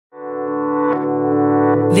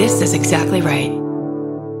This is exactly right.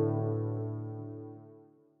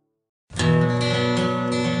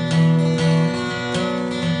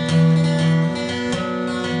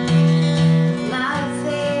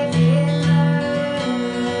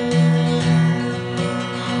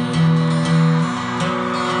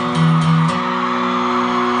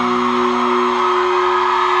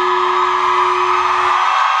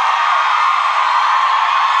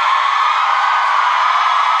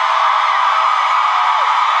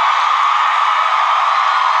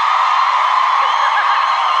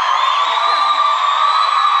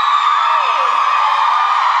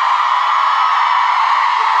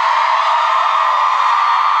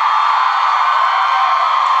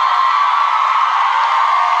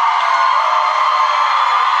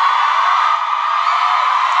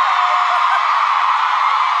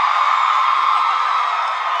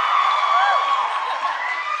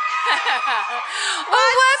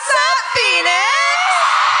 What's up, Phoenix?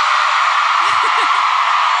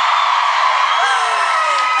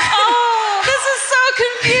 Oh, this is so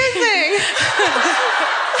confusing.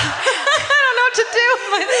 I don't know what to do.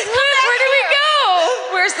 Where do we go?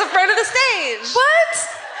 Where's the front of the stage? What?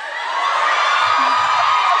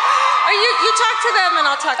 You talk to them and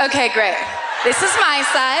I'll talk to them. Okay, great. This is my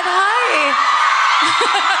side. Hi.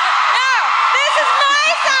 No, this is my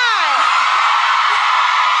side.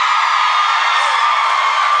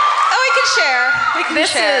 Oh, we can share. We can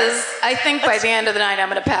share. I think by the end of the night, I'm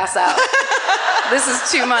going to pass out. This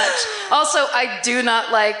is too much. Also, I do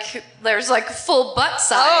not like, there's like full butt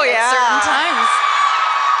side at certain times.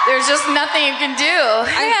 There's just nothing you can do.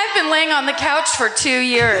 I've been laying on the couch for 2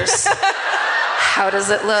 years. How does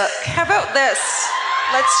it look? How about this?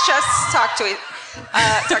 Let's just talk to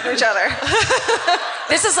each other.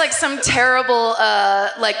 This is like some terrible,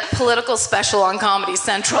 like political special on Comedy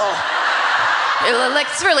Central.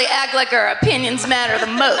 Let's really act like our opinions matter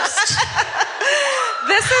the most.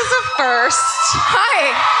 This is a first. Hi.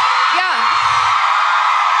 Yeah.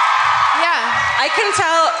 I can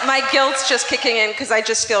tell my guilt's just kicking in because I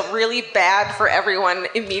just feel really bad for everyone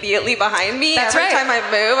immediately behind me. That's every right. time I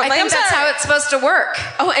move. I think that's how it's supposed to work.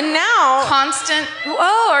 Oh, and now constant.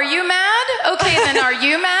 Oh, are you mad? Okay, then are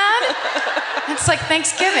you mad? It's like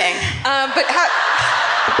Thanksgiving. But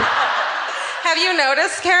have you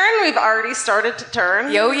noticed, Karen? We've already started to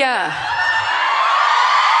turn. Yo, yeah.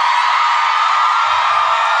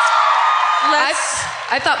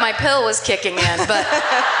 I thought my pill was kicking in, but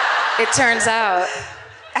it turns out.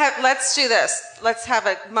 Let's do this. Let's have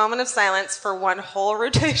a moment of silence for one whole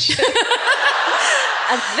rotation.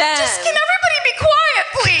 And then... Just can everybody be quiet,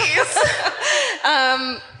 please?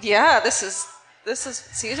 Yeah, this is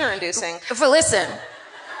seizure-inducing. But listen,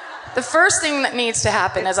 the first thing that needs to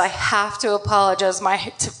happen is I have to apologize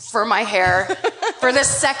for my hair. For the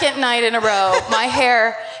second night in a row, my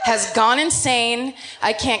hair has gone insane.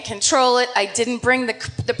 I can't control it. I didn't bring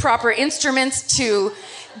the proper instruments to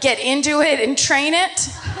get into it and train it.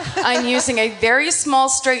 I'm using a very small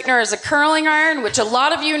straightener as a curling iron, which a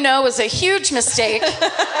lot of you know is a huge mistake.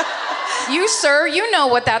 You, sir, you know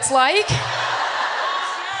what that's like.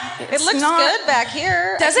 It looks good back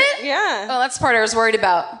here. Does it? Yeah. Oh, that's the part I was worried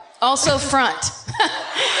about. Also front.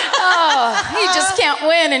 Oh, you just can't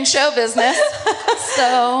win in show business.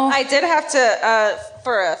 So I did have to,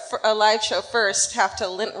 for a live show first, have to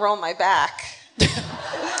lint roll my back.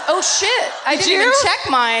 Oh shit! I didn't even check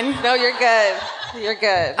mine. No, you're good. You're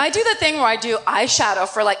good. I do the thing where I do eyeshadow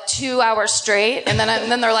for like 2 hours straight, and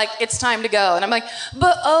then they're like, "It's time to go," and I'm like,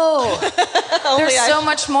 "But there's so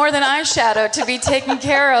much more than eyeshadow to be taken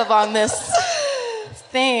care of on this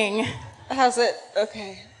thing." How's it?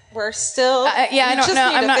 Okay, we're still. Yeah, I don't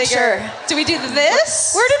know. I'm not sure. Do we do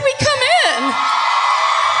this? Where did we come in?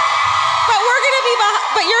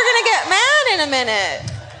 But you're gonna get mad in a minute.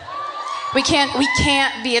 We can't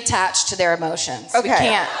be attached to their emotions. Okay.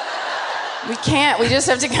 We can't. We just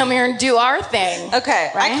have to come here and do our thing.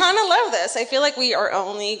 Okay. Right? I kind of love this. I feel like we are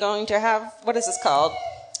only going to have, what is this called?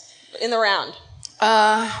 In the round.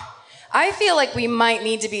 I feel like we might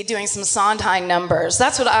need to be doing some Sondheim numbers.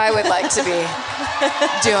 That's what I would like to be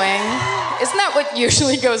doing. Isn't that what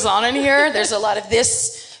usually goes on in here? There's a lot of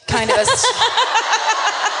this kind of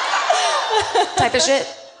type of shit.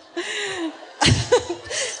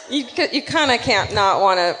 You kind of can't not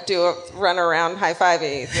want to do a run around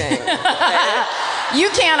high-fivey thing. Right?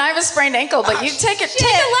 You can. I have a sprained ankle, but you take a lap.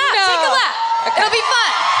 No. Take a lap. Okay. It'll be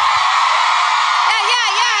fun.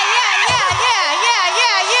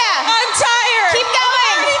 Yeah. I'm tired. Keep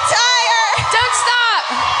going. I'm already tired. Don't stop.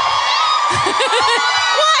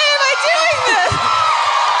 Why am I doing this?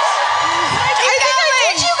 I think I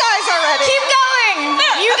did you guys already. Keep going.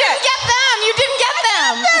 You didn't get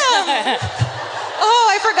them.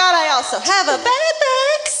 So have a bad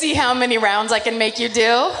back. See how many rounds I can make you do.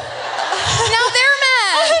 Now they're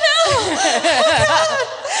mad.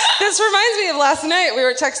 This reminds me of last night. We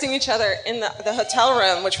were texting each other in the hotel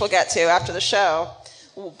room, which we'll get to after the show,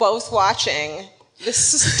 both watching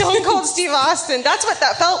this Stone Cold Steve Austin. That's what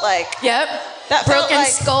that felt like. Yep. That Broken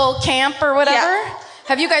Skull Camp or whatever. Yeah.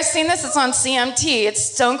 Have you guys seen this? It's on CMT. It's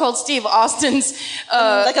Stone Cold Steve Austin's...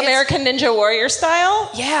 like American Ninja Warrior style?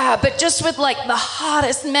 Yeah, but just with like the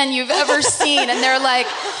hottest men you've ever seen. And they're like,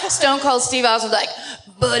 Stone Cold Steve Austin's like,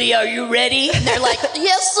 buddy, are you ready? And they're like,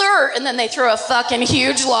 yes, sir. And then they throw a fucking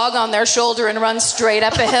huge log on their shoulder and run straight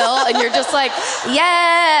up a hill. And you're just like,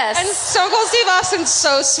 yes. And Stone Cold Steve Austin's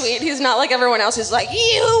so sweet. He's not like everyone else who's like,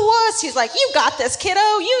 you wuss. He's like, you got this, kiddo.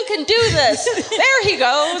 You can do this. There he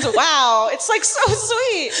goes. Wow. It's like so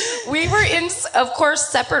sweet. We were in, of course,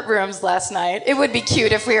 separate rooms last night. It would be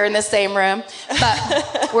cute if we were in the same room.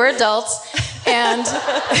 But we're adults. And...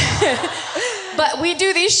 But we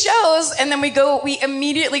do these shows, and then we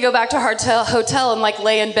immediately go back to our hotel and like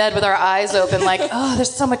lay in bed with our eyes open, like, oh,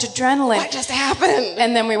 there's so much adrenaline. What just happened?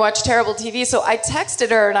 And then we watch terrible TV. So I texted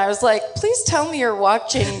her and I was like, please tell me you're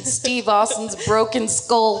watching Steve Austin's Broken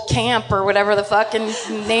Skull Camp or whatever the fucking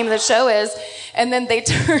name of the show is. And then they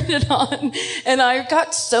turned it on, and I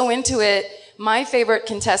got so into it. My favorite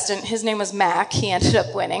contestant, his name was Mac. He ended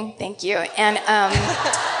up winning. Thank you. And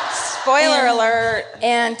spoiler alert.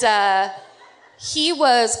 And he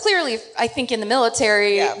was clearly, I think, in the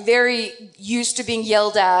military, very used to being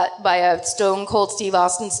yelled at by a Stone Cold Steve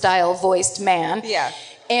Austin style voiced man. Yeah.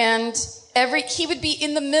 And he would be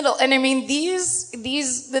in the middle. And I mean,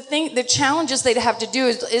 the challenges they'd have to do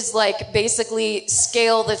is like basically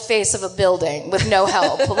scale the face of a building with no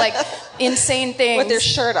help. Like insane things. With their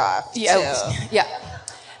shirt off. Yeah. Too. Yeah.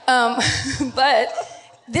 But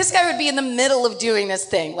this guy would be in the middle of doing this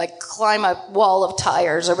thing, like climb a wall of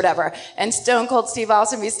tires or whatever. And Stone Cold Steve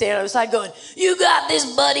Austin would be standing on the side going, you got this,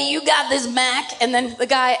 buddy. You got this, Mac. And then the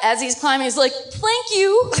guy, as he's climbing, he's like, thank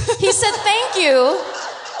you. He said thank you.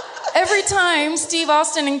 Every time Steve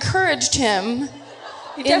Austin encouraged him.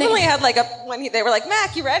 He definitely had like they were like,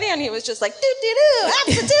 Mac, you ready? And he was just like, doo-doo-doo,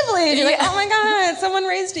 absolutely. And you're like, oh my God, someone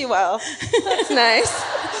raised you well. That's nice.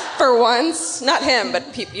 For once. Not him,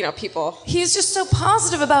 but people. He's just so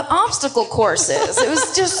positive about obstacle courses. It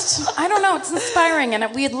was just, I don't know, it's inspiring,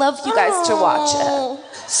 and we'd love you guys to watch it.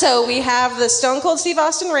 So we have the Stone Cold Steve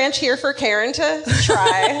Austin Ranch here for Karen to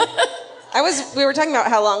try. We were talking about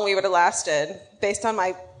how long we would have lasted. Based on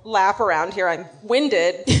my lap around here, I'm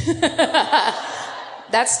winded.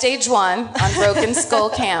 That's stage 1 on Broken Skull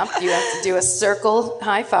Camp. You have to do a circle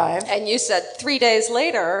high five. And you said 3 days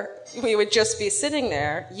later, we would just be sitting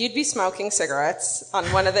there. You'd be smoking cigarettes on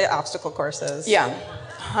one of the obstacle courses. Yeah,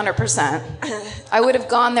 100%. I would have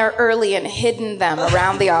gone there early and hidden them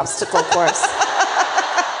around the obstacle course.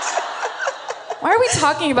 Why are we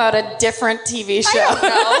talking about a different TV show? I don't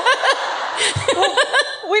know. Well,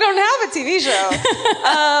 we don't have a TV show.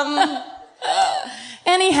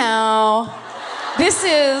 Anyhow...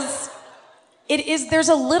 there's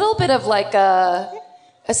a little bit of like a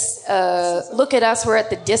look at us, we're at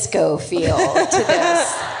the disco feel to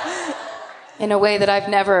this in a way that I've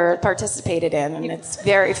never participated in, and it's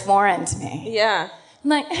very foreign to me. Yeah. I'm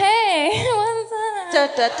like, hey, what's up? Da,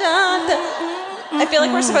 da, da, da. I feel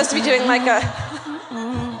like we're supposed to be doing like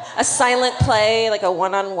a silent play, like a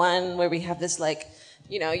one-on-one where we have this like,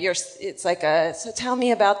 it's like so tell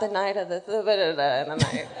me about the night of the and I'm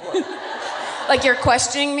like... Like you're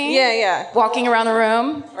questioning me? Yeah. Walking around the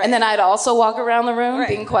room? Right. And then I'd also walk around the room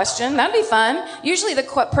being questioned? That'd be fun. Usually the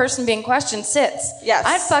person being questioned sits. Yes.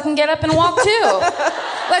 I'd fucking get up and walk too.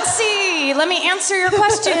 Let's see. Let me answer your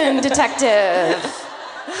question, detective.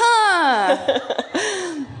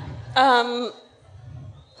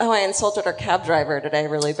 I insulted our cab driver today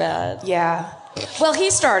really bad. Yeah. Well, he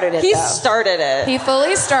started it, He started it. He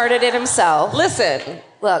fully started it himself. Listen.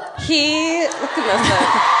 Look. Look at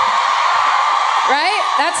this. Right?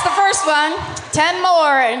 That's the first one. 10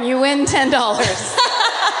 more and you win $10.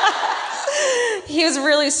 He was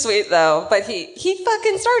really sweet though, but he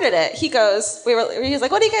fucking started it. He goes, he's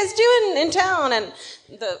like, what are you guys doing in town? And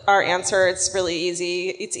our answer, it's really easy.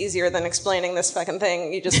 It's easier than explaining this fucking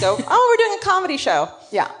thing. You just go, oh, we're doing a comedy show.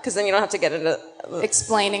 Yeah. Because then you don't have to get into...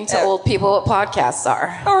 Explaining to old people what podcasts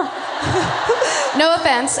are. No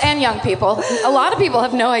offense, and young people. A lot of people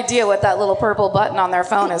have no idea what that little purple button on their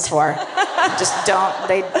phone is for.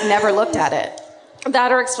 They never looked at it.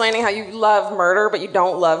 That or explaining how you love murder, but you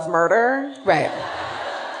don't love murder. Right.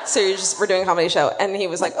 So we're doing a comedy show. And he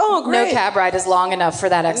was like, oh, great. No cab ride is long enough for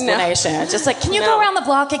that explanation. No. It's just like, can you go around the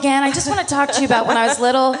block again? I just want to talk to you about when I was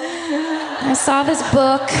little. I saw this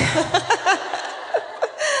book.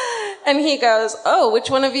 And he goes, oh, which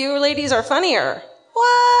one of you ladies are funnier?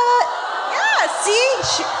 What? Yeah,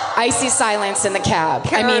 see? Icy silence in the cab.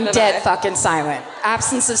 Dead fucking silent.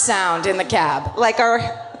 Absence of sound in the cab. Like our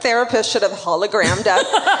therapist should have hologrammed up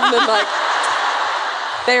and been like,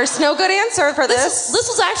 there's no good answer for this. This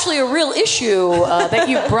was actually a real issue that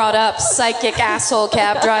you brought up, psychic asshole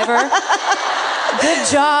cab driver. Good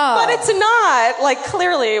job. But it's not. Like,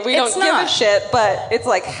 clearly, we don't give a shit, but it's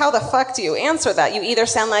like, how the fuck do you answer that? You either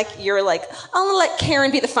sound like you're like, I'll let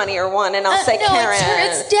Karen be the funnier one, and I'll say no, Karen. It's her.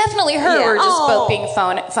 It's definitely her. Yeah. We're just both being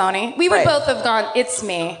phony. We would both have gone, it's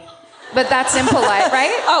me. But that's impolite,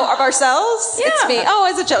 right? Oh, of ourselves? Yeah. It's me. Oh,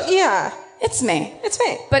 as a joke. Yeah. It's me. It's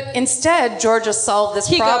me. But instead, Georgia solved this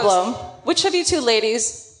problem. Goes, which of you two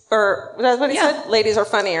ladies, or that's what he said? Ladies are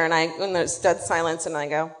funnier. And when there's dead silence, and I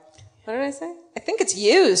go, what did I say? I think it's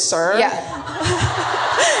you, sir. Yeah.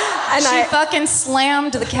 And she fucking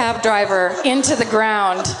slammed the cab driver into the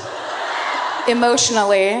ground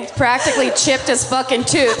emotionally, practically chipped his fucking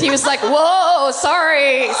tooth. He was like, whoa,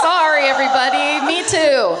 sorry, everybody, me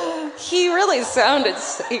too. He really sounded,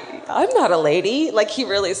 I'm not a lady. Like, he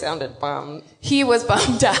really sounded bummed. He was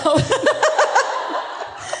bummed out.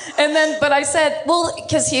 And then, but I said, well,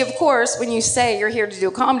 because he, of course, when you say you're here to do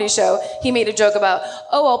a comedy show, he made a joke about,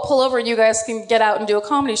 oh, I'll pull over and you guys can get out and do a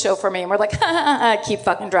comedy show for me. And we're like, ha, ha, ha, keep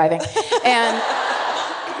fucking driving. And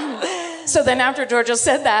so then after Georgia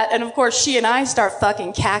said that, and of course she and I start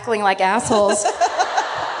fucking cackling like assholes.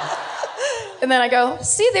 And then I go,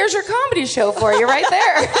 see, there's your comedy show for you right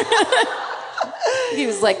there. He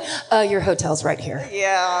was like, your hotel's right here.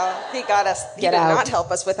 Yeah, he got us. He Get did out. not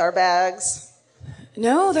help us with our bags.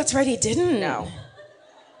 No, that's right, he didn't. No.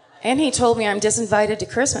 And he told me I'm disinvited to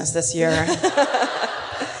Christmas this year.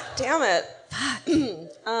 Damn it.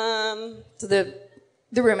 So the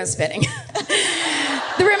room is spinning.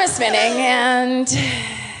 The room is spinning, and...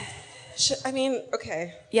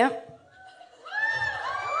 Okay. Yep.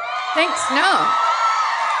 Thanks, no.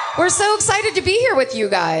 We're so excited to be here with you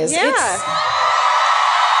guys. Yeah.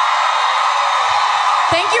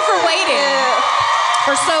 Thank you for waiting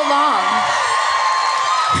for so long.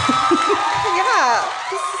 Yeah.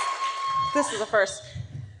 This is the first.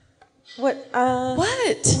 What? What?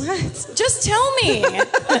 What? Just tell me.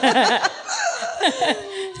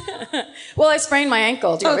 Well, I sprained my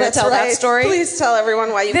ankle. Do you want me to tell that story? Please tell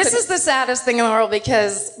everyone why you This is the saddest thing in the world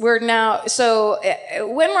because we're now... So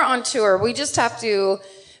when we're on tour, we just have to...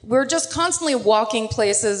 We're just constantly walking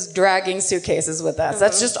places, dragging suitcases with us. Mm-hmm.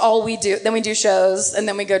 That's just all we do. Then we do shows, and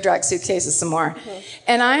then we go drag suitcases some more. Mm-hmm.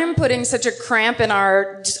 And I am putting such a cramp in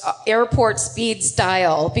our airport speed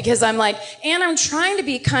style because I'm like, and I'm trying to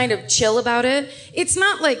be kind of chill about it. It's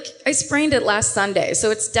not like I sprained it last Sunday, so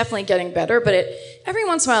it's definitely getting better, but every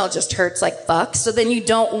once in a while it just hurts like fuck. So then you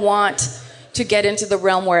don't want to get into the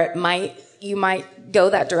realm where you might go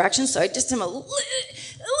that direction. So I just am a little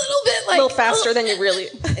bit like... A little faster than you really...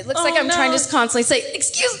 It looks like I'm trying to just constantly say,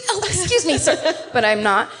 excuse me, sir. But I'm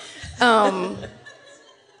not.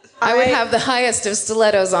 I would have the highest of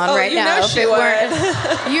stilettos on right now if it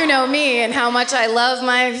weren't. You know me and how much I love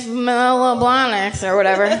my Blonics or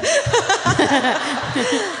whatever.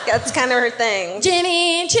 That's kind of her thing.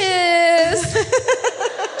 Jenny Chiz.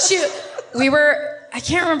 I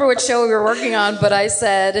can't remember which show we were working on, but I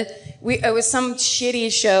said, it was some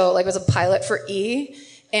shitty show, like it was a pilot for E!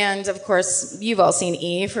 And of course, you've all seen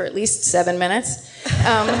E! For at least 7 minutes.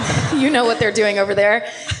 You know what they're doing over there.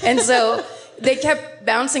 And so they kept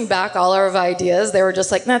bouncing back all our ideas. They were just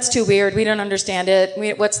like, that's too weird. We don't understand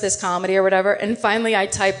it. What's this comedy or whatever? And finally, I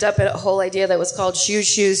typed up a whole idea that was called Shoes,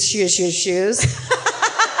 Shoes, Shoes, Shoes, Shoes.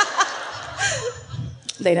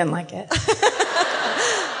 They didn't like it.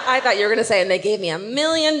 I thought you were going to say, and they gave me $1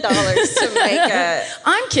 million to make it.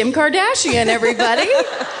 I'm Kim Kardashian, everybody.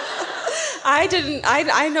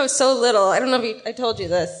 I know so little. I don't know if I told you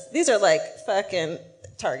this. These are like fucking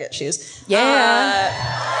Target shoes. Yeah.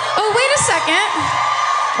 Oh, wait a second.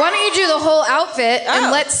 Why don't you do the whole outfit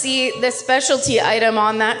and let's see the specialty item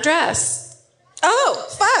on that dress? Oh,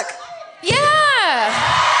 fuck. Yeah.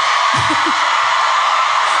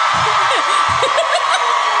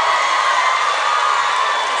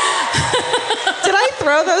 Did I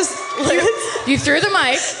throw those lids? You threw the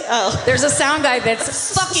mic. Oh. There's a sound guy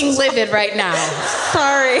that's fucking livid right now.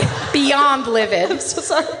 Sorry. Beyond livid. I'm so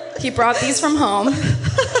sorry. He brought these from home.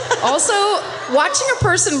 Also, watching a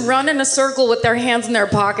person run in a circle with their hands in their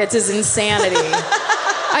pockets is insanity.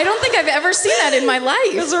 I don't think I've ever seen that in my life.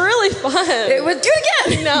 It was really fun. Do it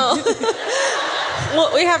again. No.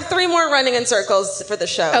 Well, we have 3 more running in circles for the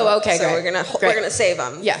show. Oh, okay, so great. we're gonna save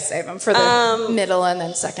them. Yeah, save them for the middle and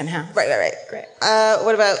then second half. Right. Great.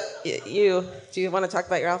 What about you? Do you want to talk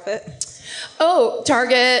about your outfit? Oh,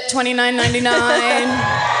 Target, $29.99.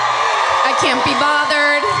 I can't be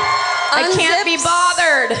bothered. I can't be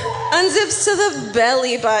bothered. Unzips to the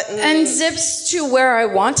belly button. And zips to where I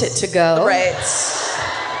want it to go. Right.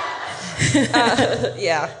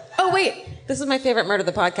 Yeah. Oh, wait. This is my favorite murder of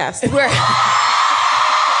the podcast. Where?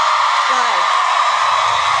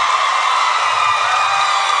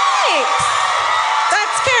 Thanks.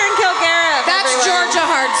 That's Karen Kilgariff. That's everyone. Georgia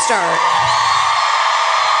Hardstark.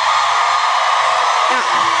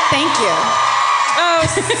 Thank you. Oh,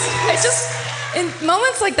 in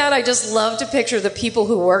moments like that, I just love to picture the people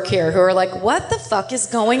who work here who are like, what the fuck is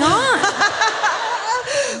going on?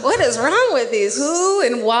 what is wrong with these? Who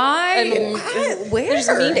and why and where? They're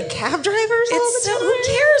just mean to cab drivers all the time. Who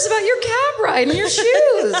cares about your cab ride and your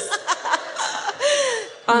shoes?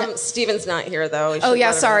 Steven's not here, though. Oh,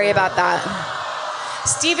 yeah, sorry about that.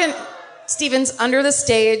 Steven's under the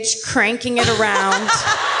stage, cranking it around.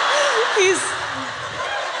 He's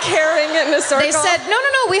carrying it in a circle. They said, no,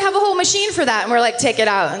 we have a whole machine for that. And we're like, take it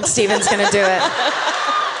out. And Steven's going to do it.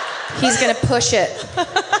 He's going to push it.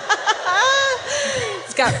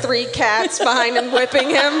 He's got 3 cats behind him whipping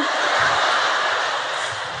him.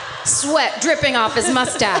 Sweat dripping off his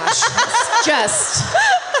mustache.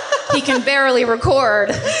 He can barely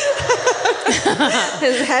record.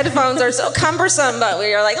 His headphones are so cumbersome, but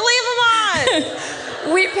we are like, leave them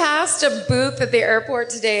on. We passed a booth at the airport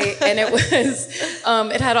today, and it was,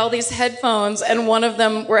 it had all these headphones, and one of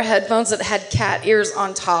them were headphones that had cat ears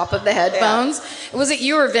on top of the headphones. Yeah. Was it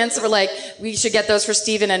you or Vince that were like, we should get those for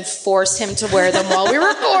Steven and force him to wear them while we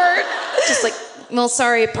record? Just like, well,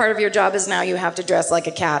 sorry, part of your job is now you have to dress like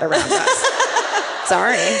a cat around us.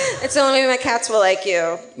 Sorry. It's the only way my cats will like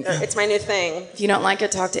you. It's my new thing. If you don't like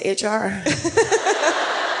it, talk to HR.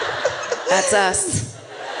 That's us.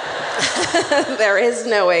 There is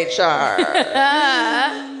no HR.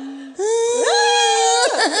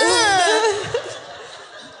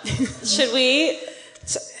 Should we?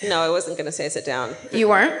 No, I wasn't going to say sit down. You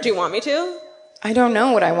weren't? Do you want me to? I don't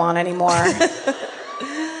know what I want anymore.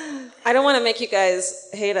 I don't want to make you guys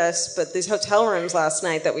hate us, but these hotel rooms last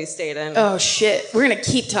night that we stayed in. Oh, shit. We're going to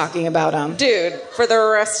keep talking about them. Dude, for the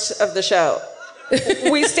rest of the show.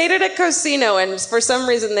 We stayed at a casino, and for some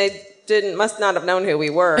reason they must not have known who we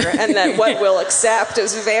were, and that what we'll accept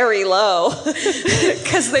is very low.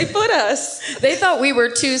 Because they thought we were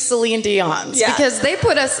 2 Celine Dions. Yeah. Because they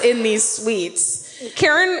put us in these suites.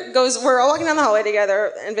 Karen goes, we're all walking down the hallway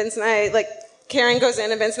together, and Vince and I, Karen goes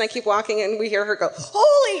in, and Vince and I keep walking, and we hear her go,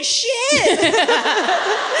 holy shit!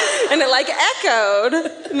 And it echoed.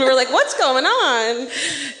 And we were like, what's going on?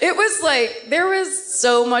 It was like, there was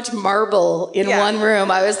so much marble in one room.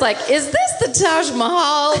 I was like, is this the Taj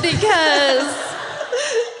Mahal? Because,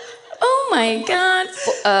 oh my God.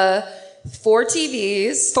 4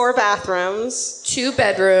 TVs. 4 bathrooms. 2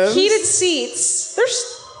 bedrooms. Heated seats. There's...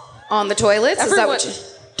 On the toilets? Everyone, is that what you...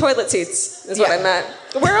 Toilet seats is what I meant.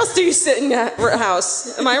 Where else do you sit in a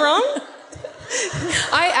house? Am I wrong?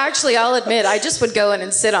 I'll admit, I just would go in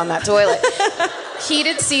and sit on that toilet.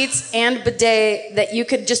 Heated seats and bidet that you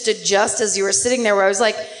could just adjust as you were sitting there, where I was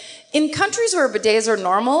like, in countries where bidets are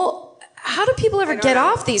normal, how do people ever get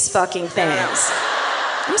off these fucking things?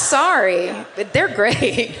 I'm sorry, but they're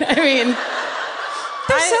great. I mean,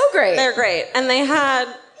 they're so great. They're great. And they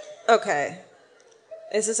had, okay,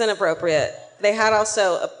 this is inappropriate. They had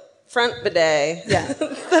also a front bidet. Yeah.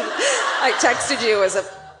 I texted you as a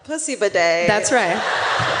pussy bidet. That's right.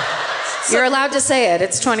 So, you're allowed to say it.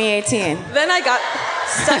 It's 2018. Then I got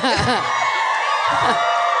stuck.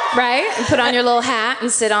 Right? And put on your little hat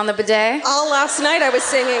and sit on the bidet. All last night I was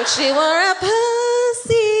singing, she wore a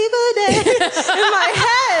pussy bidet in my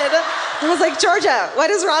head. I was like, Georgia,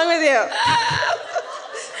 what is wrong with you?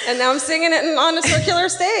 And now I'm singing it on a circular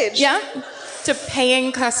stage. Yeah. To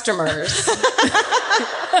paying customers.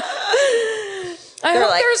 I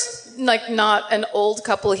hope there's not an old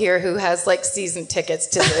couple here who has season tickets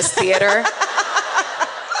to this theater.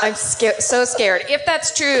 I'm so scared. If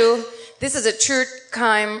that's true, this is a true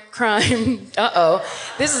crime.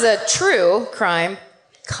 This is a true crime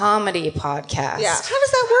comedy podcast. Yeah. How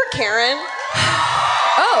does that work, Karen?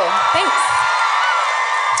 Oh, thanks.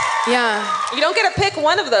 Yeah. You don't get to pick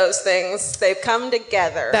one of those things. They've come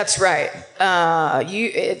together. That's right.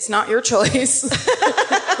 It's not your choice.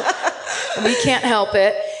 We can't help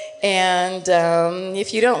it. And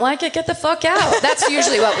if you don't like it, get the fuck out. That's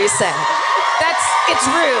usually what we say. It's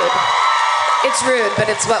rude. It's rude, but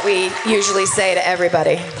it's what we usually say to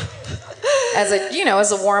everybody.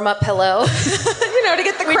 as a warm-up pillow. To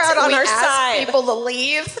get the crowd on our side. People to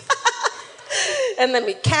leave. And then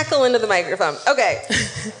we cackle into the microphone. Okay.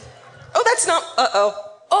 Oh, that's not.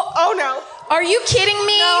 Oh no. Are you kidding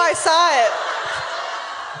me? No, I saw it.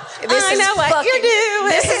 I know what you're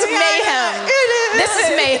doing. This is mayhem. This is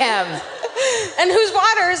mayhem. And whose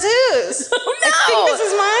water is whose? Oh, no. I think this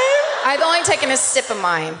is mine. I've only taken a sip of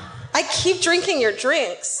mine. I keep drinking your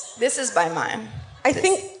drinks. This is by mine.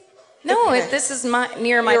 This is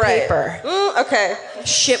near my paper. Okay.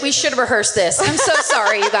 Shit, we should have rehearsed this. I'm so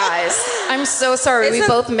sorry, you guys. I'm so sorry. We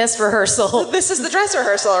both missed rehearsal. This is the dress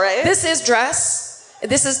rehearsal, right? This is dress.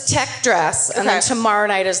 This is tech dress. And then tomorrow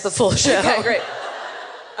night is the full show. Okay, great.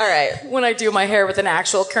 All right. When I do my hair with an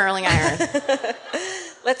actual curling iron.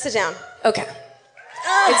 Let's sit down. Okay.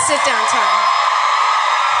 It's sit down time.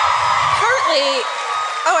 Partly...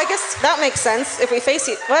 Oh, I guess that makes sense. If we face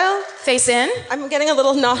in? I'm getting a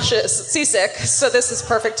little nauseous, seasick, so this is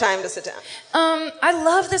perfect time to sit down. I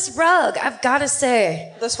love this rug, I've got to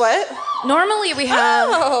say. This what? Normally we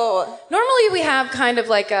have kind of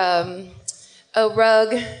like a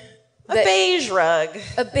rug. A beige rug.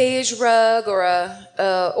 A beige rug or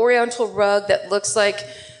a oriental rug that looks like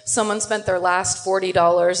someone spent their last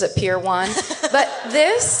 $40 at Pier 1. But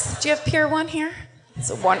this, do you have Pier 1 here? It's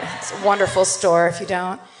a wonderful store if you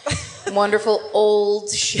don't. Wonderful old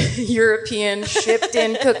European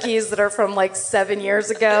shipped-in cookies that are from like 7 years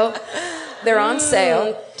ago. They're on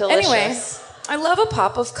sale. Delicious. Anyway, I love a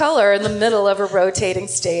pop of color in the middle of a rotating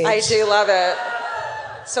stage. I do love it.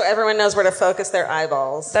 So everyone knows where to focus their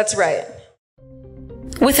eyeballs. That's right.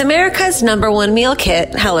 With America's #1 meal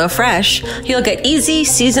kit, HelloFresh, you'll get easy,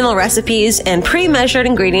 seasonal recipes and pre-measured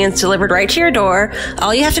ingredients delivered right to your door.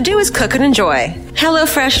 All you have to do is cook and enjoy.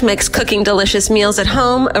 HelloFresh makes cooking delicious meals at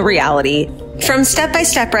home a reality. From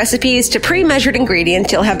step-by-step recipes to pre-measured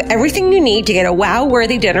ingredients, you'll have everything you need to get a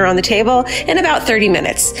wow-worthy dinner on the table in about 30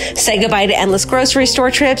 minutes. Say goodbye to endless grocery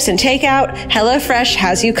store trips and takeout. HelloFresh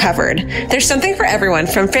has you covered. There's something for everyone,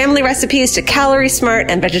 from family recipes to calorie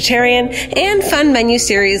smart and vegetarian, and fun menu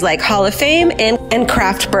series like Hall of Fame and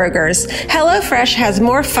craft burgers. HelloFresh has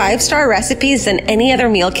more 5-star recipes than any other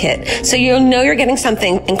meal kit, so you'll know you're getting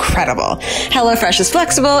something incredible. HelloFresh is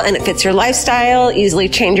flexible and it fits your lifestyle. Easily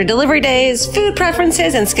change your delivery days, food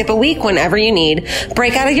preferences, and skip a week whenever you need.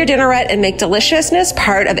 Break out of your dinner rut and make deliciousness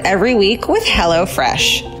part of every week with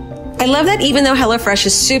HelloFresh. I love that even though HelloFresh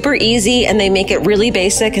is super easy and they make it really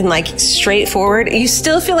basic and like straightforward, you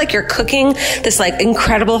still feel like you're cooking this like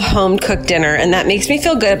incredible home cooked dinner, and that makes me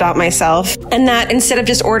feel good about myself. And that instead of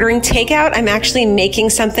just ordering takeout, I'm actually making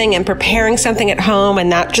something and preparing something at home,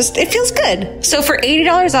 and that just, it feels good. So for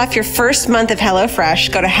 $80 off your first month of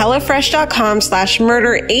HelloFresh, go to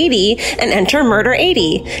HelloFresh.com/murder80 and enter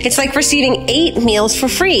murder80. It's like receiving 8 meals for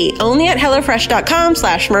free only at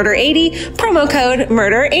HelloFresh.com/murder80, promo code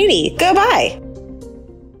murder80. Goodbye.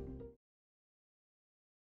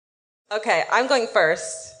 Okay, I'm going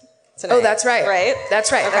first tonight. Oh, that's right. Right? That's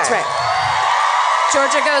right. Okay. That's right.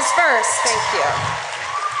 Georgia goes first. Thank you.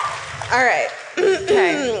 All right.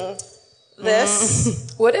 Okay.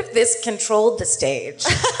 This. What if this controlled the stage?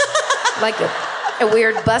 Like a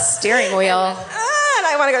weird bus steering wheel. And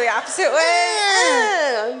I want to go the opposite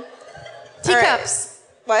way. Teacups. Right.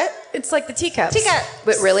 What? It's like the teacups. Teacup.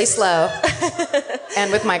 But really slow.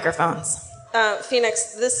 And with microphones.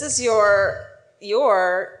 Phoenix, this is your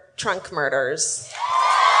trunk murders.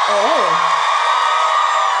 Oh.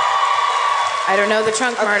 I don't know the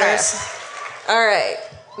trunk murders. All right.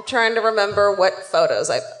 I'm trying to remember what photos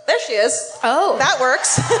there she is. Oh. That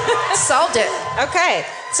works. Solved it. Okay.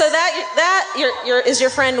 So that is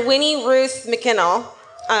your friend Winnie Ruth McKinnell.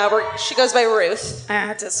 She goes by Ruth.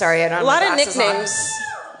 Sorry, I don't have a lot my of nicknames.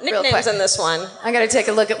 Nicknames in this one. I gotta take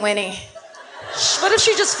a look at Winnie. What if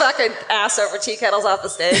she just fucking ass over tea kettles off the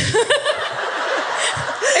stage?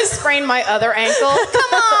 I sprained my other ankle.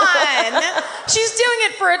 Come on! She's doing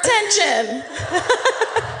it for attention.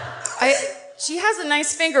 She has a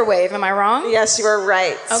nice finger wave, am I wrong? Yes, you are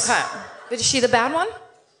right. Okay. But is she the bad one?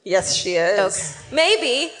 Yes, she is. Okay.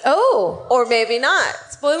 Maybe. Oh. Or maybe not.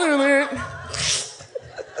 Spoiler alert.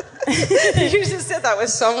 You just said that with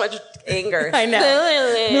so much anger. I know.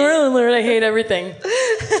 Spoiler alert, I hate everything.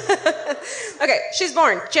 Okay, she's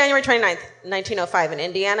born January 29th, 1905 in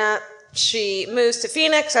Indiana. She moves to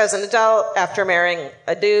Phoenix as an adult after marrying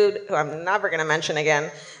a dude who I'm never going to mention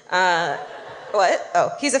again. What?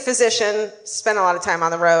 Oh, he's a physician, spent a lot of time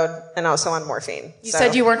on the road, and also on morphine. You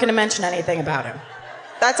said you weren't going to mention anything about him.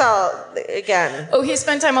 That's all, again. Oh, he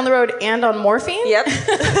spent time on the road and on morphine? Yep.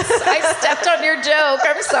 I stepped on your joke.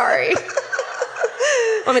 I'm sorry.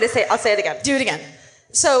 Want me to say? I'll say it again. Do it again.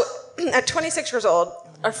 So at 26 years old,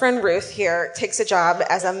 our friend Ruth here takes a job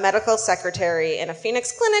as a medical secretary in a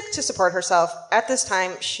Phoenix clinic to support herself. At this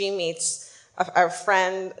time, she meets a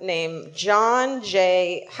friend named John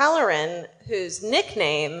J. Halloran, whose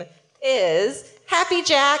nickname is Happy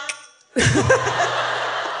Jack.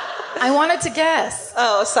 I wanted to guess.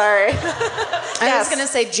 Oh, sorry. I was going to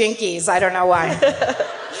say Jinkies. I don't know why.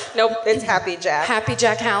 Nope, it's Happy Jack. Happy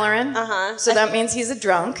Jack Halloran? Uh-huh. So that means he's a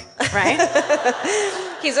drunk, right?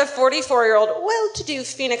 He's a 44-year-old, well-to-do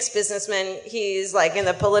Phoenix businessman. He's like in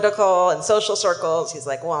the political and social circles. He's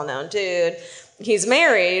like a well-known dude. He's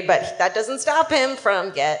married, but that doesn't stop him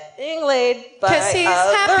from getting laid by because he's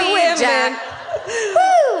other Happy women. Jack.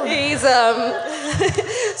 Woo! He's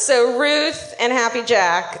so Ruth and Happy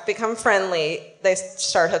Jack become friendly. They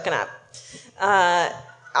start hooking up.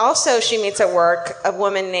 Also, she meets at work a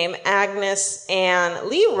woman named Agnes Ann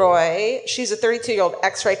Leroy. She's a 32-year-old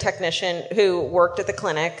X-ray technician who worked at the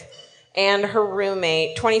clinic, and her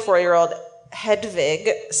roommate, 24-year-old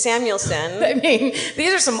Hedvig Samuelson. I mean,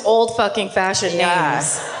 these are some old fucking fashioned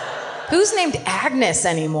names. Who's named Agnes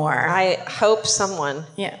anymore? I hope someone.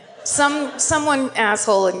 Yeah. Someone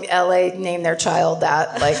asshole in LA named their child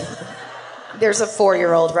that. Like, there's a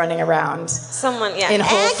 4-year-old running around. Someone, yeah. In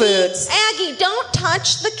Whole Foods. Aggie, don't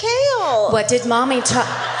touch the kale. What did mommy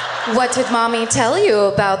tell you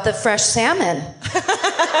about the fresh salmon?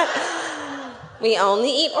 We only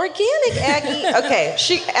eat organic, Aggie. Okay,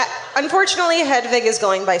 unfortunately, Hedvig is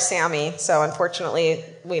going by Sammy, so unfortunately,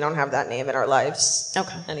 we don't have that name in our lives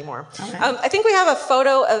anymore. Okay. I think we have a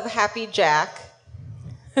photo of Happy Jack.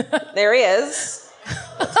 There he is.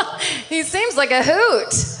 He seems like a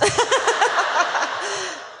hoot.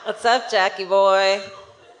 What's up, Jackie boy?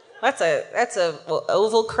 That's a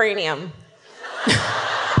oval cranium,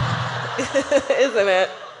 isn't it?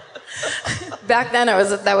 Back then,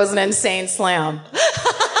 that was an insane slam.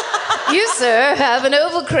 You, sir, have an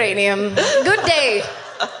oval cranium. Good day.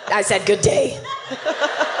 I said good day.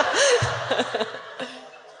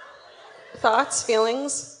 Thoughts,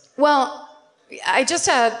 feelings? Well, I just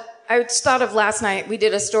thought of last night. We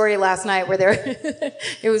did a story last night where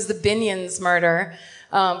it was the Binions murder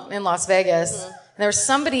in Las Vegas. Mm-hmm. And there was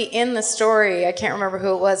somebody in the story, I can't remember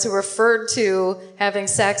who it was, who referred to having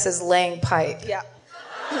sex as laying pipe. Yeah.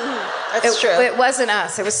 That's true. It wasn't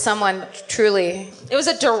us. It was someone truly. It was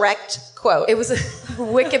a direct quote. It was a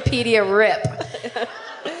Wikipedia rip.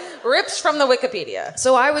 Rips from the Wikipedia.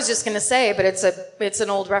 So I was just going to say, but it's an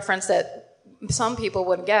old reference that some people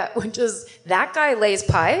wouldn't get, which is that guy lays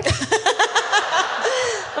pipe.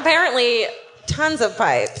 Apparently, tons of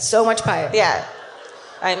pipe. So much pipe. Yeah.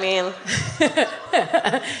 I mean,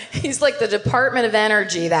 he's like the Department of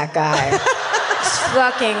Energy, that guy. He's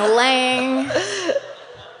fucking laying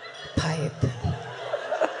pipe.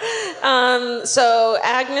 So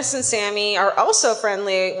Agnes and Sammy are also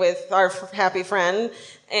friendly with our happy friend,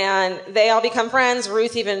 and they all become friends.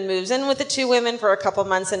 Ruth even moves in with the two women for a couple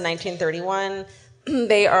months in 1931.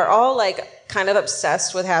 They are all like kind of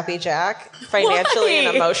obsessed with Happy Jack financially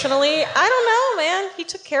and emotionally. I don't know, man. He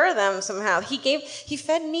took care of them somehow. He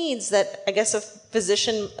fed needs that I guess a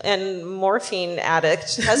physician and morphine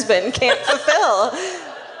addict husband can't fulfill.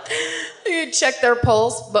 You check their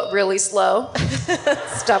pulse, but really slow.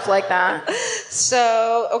 Stuff like that.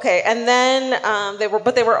 So, okay, and then they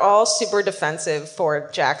were all super defensive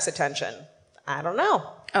for Jack's attention. I don't know.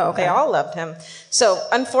 Oh, okay. They all loved him. So,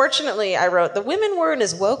 unfortunately, I wrote, the women weren't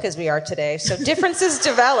as woke as we are today, so differences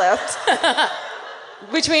developed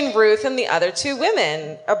between Ruth and the other two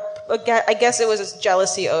women. I guess it was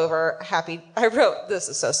jealousy over I wrote, this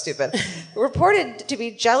is so stupid, reported to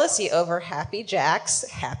be jealousy over Happy Jack's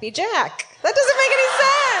Happy Jack. That doesn't make any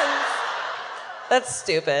sense. That's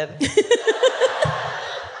stupid.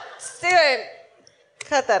 Stupid.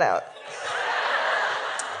 Cut that out.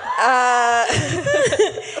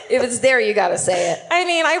 If it's there, you gotta say it. I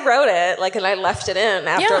mean, I wrote it, and I left it in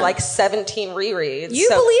after 17 rereads. You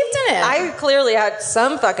believed in it. I clearly had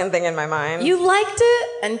some fucking thing in my mind. You liked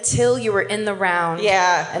it until you were in the round.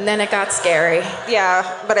 Yeah. And then it got scary. Yeah,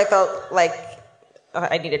 but I felt like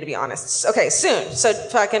I needed to be honest. Okay, soon. So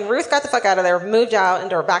fucking Ruth got the fuck out of there, moved out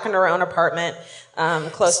back into her own apartment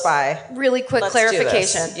close by. Really quick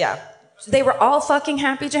clarification. Yeah. They were all fucking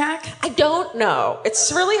Happy Jack? I don't know.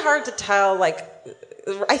 It's really hard to tell. I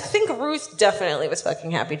think Ruth definitely was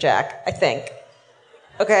fucking Happy Jack. I think.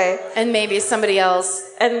 Okay. And maybe somebody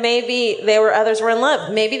else. And maybe others were in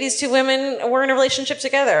love. Maybe these two women were in a relationship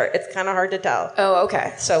together. It's kind of hard to tell. Oh,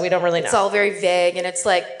 okay. So we don't really know. It's all very vague, and it's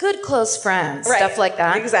like good close friends, right. Stuff like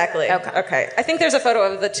that. Exactly. Okay. I think there's a photo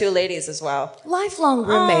of the two ladies as well. Lifelong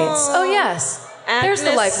roommates. Oh yes. There's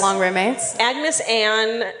the lifelong roommates. Agnes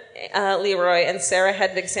Ann Leroy, and Sarah,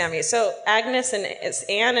 Hedvig, Sammy. So Agnes and it's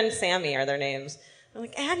Anne and Sammy are their names. I'm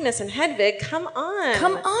like, Agnes and Hedvig, come on.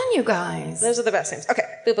 Come on, you guys. Those are the best names. Okay.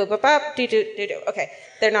 Boop, boop, boop, boop. Do, do, do, do. Okay.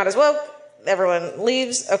 They're not as woke. Everyone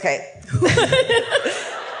leaves. Okay.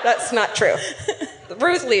 That's not true.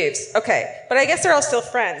 Ruth leaves. Okay. But I guess they're all still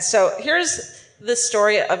friends. So here's the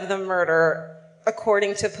story of the murder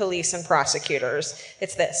according to police and prosecutors.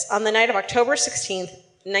 It's this. On the night of October 16th,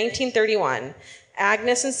 1931,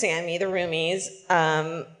 Agnes and Sammy, the roomies,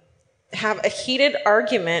 have a heated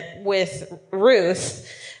argument with Ruth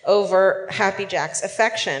over Happy Jack's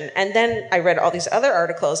affection. And then I read all these other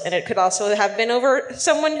articles, and it could also have been over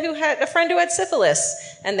someone who had a friend who had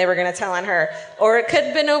syphilis, and they were going to tell on her. Or it could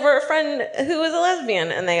have been over a friend who was a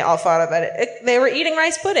lesbian, and they all fought about it. They were eating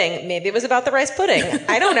rice pudding. Maybe it was about the rice pudding.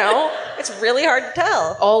 I don't know. It's really hard to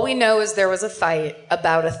tell. All we know is there was a fight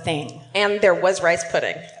about a thing. And there was rice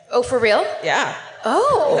pudding. Oh, for real? Yeah.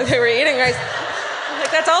 Oh. They were eating rice.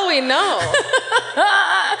 Like, that's all we know.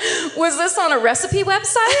 Was this on a recipe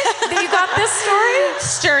website that you got this story?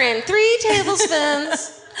 Stir in 3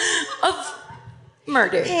 tablespoons of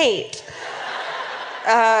murder. hate.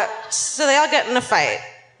 So they all get in a fight.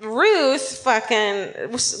 Ruth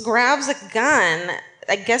fucking grabs a gun.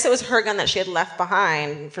 I guess it was her gun that she had left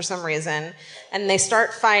behind for some reason. And they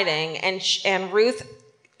start fighting. And Ruth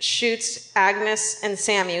shoots Agnes and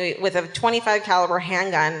Sammy with a .25 caliber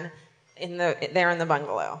handgun there in the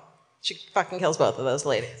bungalow. She fucking kills both of those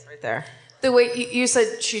ladies right there. The way you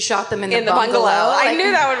said she shot them in the bungalow. Like, I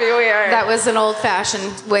knew that would be weird. That was an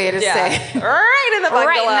old-fashioned way to say. Right in the bungalow.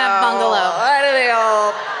 Right in that bungalow.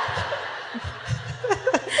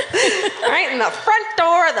 Right in the front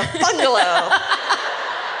door of the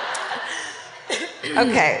bungalow.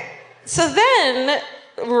 Okay. So then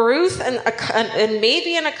Ruth and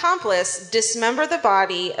maybe an accomplice dismember the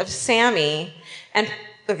body of Sammy and,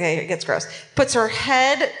 okay, it gets gross, puts her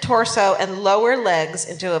head, torso, and lower legs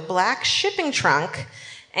into a black shipping trunk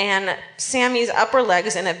and Sammy's upper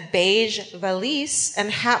legs in a beige valise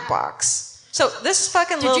and hat box. So this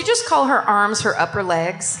fucking Did you just call her arms her upper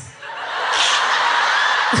legs?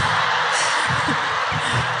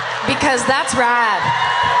 Because that's rad.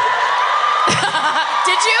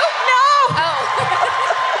 Did you? No! Oh.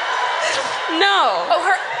 No. Oh,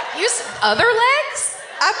 you said other legs?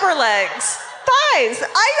 Upper legs. Thighs.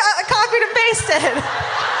 I copied and pasted.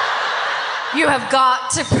 You have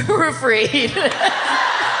got to proofread.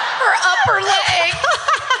 Her upper leg.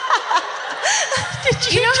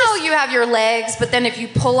 You know how you have your legs, but then if you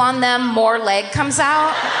pull on them, more leg comes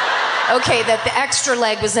out? Okay, that the extra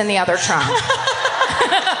leg was in the other trunk.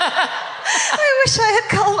 I wish I had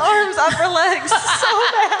called arms upper legs so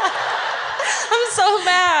bad. I'm so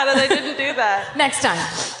mad that I didn't do that. Next time.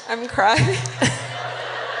 I'm crying.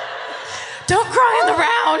 Don't cry in the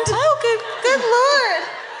round. Oh, good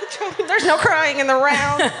Lord. There's no crying in the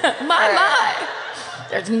round. My.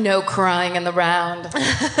 There's no crying in the round.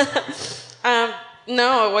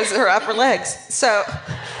 No, it was her upper legs. So,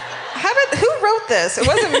 who wrote this? It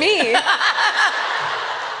wasn't me.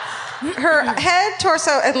 Her head,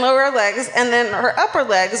 torso, and lower legs, and then her upper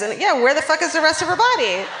legs, and yeah, where the fuck is the rest of her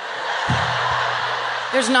body?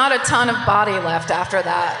 There's not a ton of body left after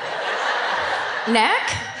that. Neck?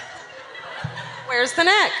 Where's the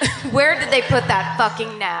neck? Where did they put that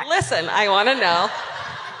fucking neck? Listen, I want to know.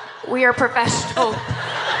 We are professional.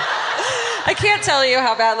 I can't tell you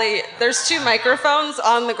how badly. There's 2 microphones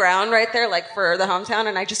on the ground right there, like for the hometown,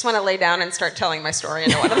 and I just want to lay down and start telling my story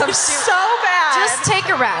into one of them so bad. Just take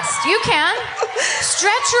a rest. You can.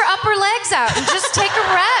 Stretch your upper legs out and just take a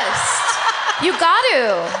rest. You got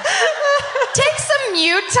to. Take some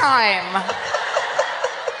mute time.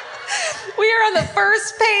 We are on the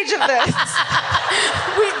first page of this.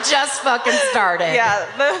 We just fucking started. Yeah,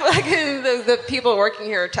 the people working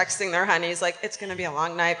here are texting their honeys like, it's going to be a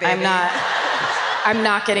long night, baby. I'm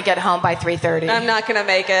not going to get home by 3:30. I'm not going to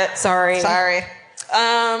make it. Sorry.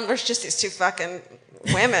 There's just these 2 fucking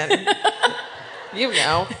women. You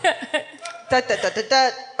know.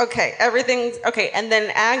 Okay, everything's okay. And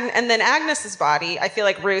then Agnes's body, I feel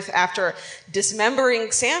like Ruth, after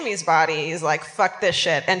dismembering Sammy's body, is like, fuck this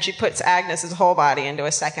shit. And she puts Agnes's whole body into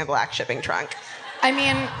a second black shipping trunk. I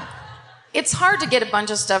mean, it's hard to get a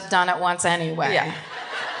bunch of stuff done at once anyway. Yeah.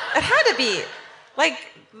 It had to be, like,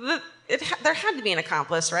 there had to be an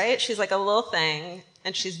accomplice, right? She's like a little thing,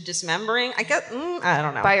 and she's dismembering. I guess, I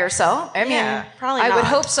don't know. By herself? I mean, yeah, probably not. I would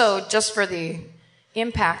hope so, just for the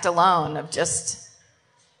impact alone of just,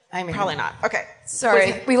 I mean. Probably not. Okay.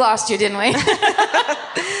 Sorry, we lost you, didn't we?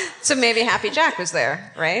 So maybe Happy Jack was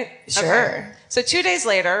there, right? Sure. Okay. So 2 days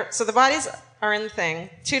later, so the bodies are in the thing.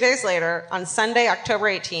 2 days later, on Sunday, October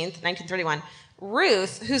 18th, 1931,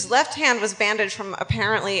 Ruth, whose left hand was bandaged from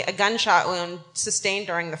apparently a gunshot wound sustained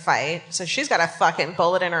during the fight, so she's got a fucking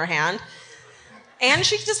bullet in her hand, and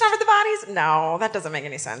she discovered the bodies? No, that doesn't make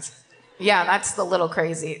any sense. Yeah, that's a little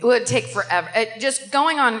crazy. It would take forever. Just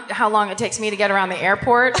going on how long it takes me to get around the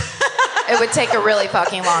airport, it would take a really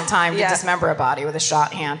fucking long time to dismember a body with a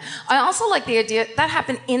shot hand. I also like the idea that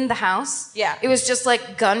happened in the house. Yeah. It was just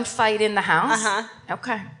like gunfight in the house. Uh-huh.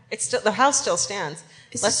 Okay. It's still, the house still stands.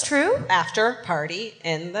 Is this true? After party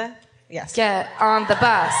in the, yes. Get on the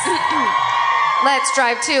bus. Let's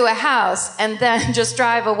drive to a house and then just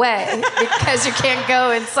drive away because you can't go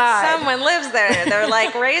inside. Someone lives there. They're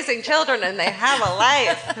like raising children and they have a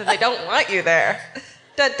life and they don't want you there.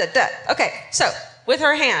 Da, da, da. Okay, so with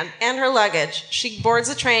her hand and her luggage, she boards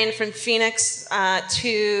a train from Phoenix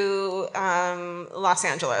to Los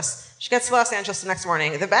Angeles. She gets to Los Angeles the next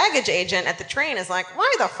morning. The baggage agent at the train is like,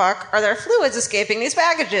 why the fuck are there fluids escaping these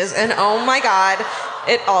baggages? And oh my God,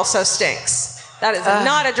 it also stinks. That is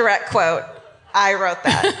not a direct quote. I wrote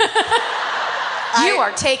that. You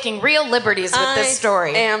are taking real liberties with this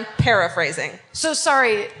story. I am paraphrasing. So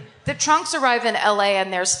sorry, the trunks arrive in LA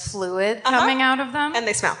and there's fluid coming out of them? And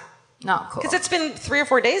they smell. Not cool. Because it's been 3 or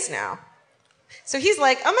 4 days now. So he's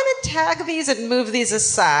like, I'm going to tag these and move these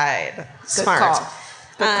aside. Smart.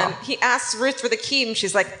 Good call. He asks Ruth for the key, and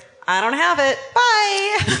she's like, I don't have it.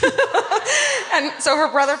 Bye. And so her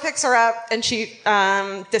brother picks her up, and she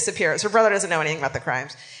disappears. Her brother doesn't know anything about the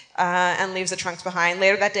crimes and leaves the trunks behind.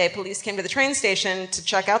 Later that day, police came to the train station to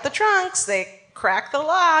check out the trunks. They crack the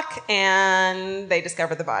lock, and they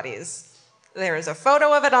discover the bodies. There is a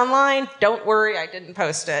photo of it online. Don't worry, I didn't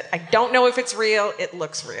post it. I don't know if it's real. It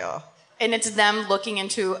looks real. And it's them looking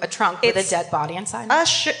into a trunk with a dead body inside?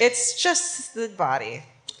 It's just the body.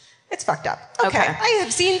 It's fucked up. Okay. I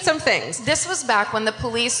have seen some things. This was back when the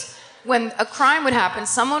police, when a crime would happen,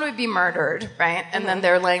 someone would be murdered, right? And then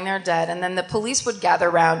they're laying there dead. And then the police would gather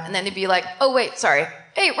around and then they'd be like, oh, wait, sorry.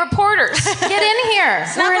 Hey, reporters, get in here.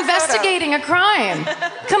 We're investigating a crime.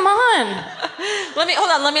 Come on.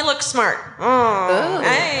 Let me look smart.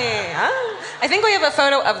 Hey, I think we have a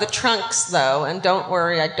photo of the trunks, though, and don't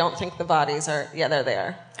worry, I don't think the bodies are. Yeah, there they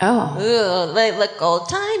are. Oh. Ooh, they look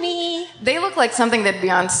old-timey. They look like something that'd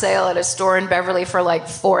be on sale at a store in Beverly for like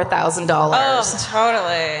 $4,000. Oh,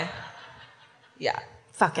 totally. Yeah.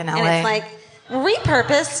 Fucking LA. And it's like,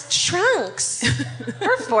 repurposed trunks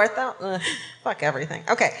for $4,000. Fuck everything.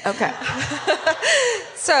 Okay.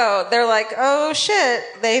 So they're like, oh shit,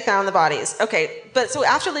 they found the bodies. Okay, but so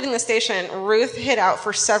after leaving the station, Ruth hid out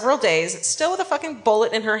for several days, still with a fucking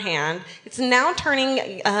bullet in her hand. It's now turning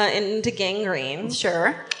into gangrene.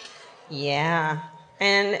 Sure. Yeah.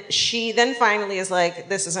 And she then finally is like,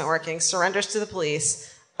 this isn't working, surrenders to the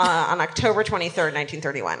police on October 23rd,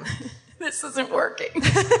 1931. This isn't working.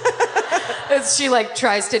 She like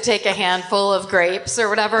tries to take a handful of grapes or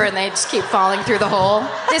whatever and they just keep falling through the hole.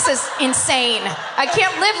 This is insane. I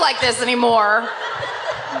can't live like this anymore.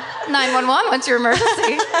 911, what's your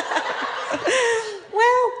emergency?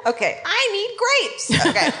 Well, okay, I need grapes.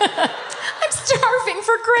 Okay. I'm starving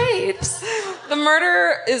for grapes. The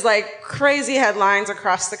murder is like crazy headlines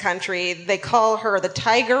across the country. They call her the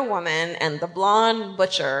Tiger Woman and the Blonde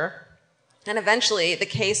Butcher. And eventually, the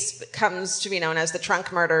case comes to be known as the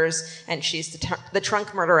Trunk Murders, and she's the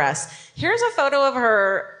Trunk Murderess. Here's a photo of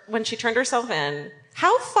her when she turned herself in.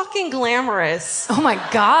 How fucking glamorous. Oh my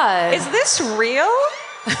God. Is this real?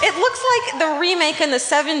 It looks like the remake in the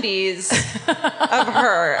 70s of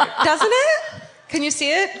her, doesn't it? Can you see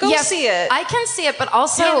it? Go see it. I can see it, but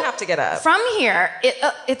also... You don't have to get up. From here,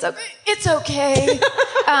 it's okay.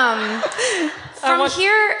 From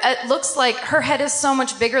here, it looks like her head is so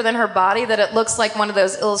much bigger than her body that it looks like one of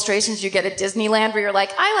those illustrations you get at Disneyland where you're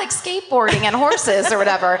like, I like skateboarding and horses or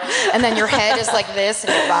whatever. And then your head is like this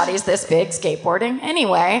and your body's this big skateboarding.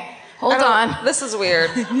 Anyway, hold on. This is weird.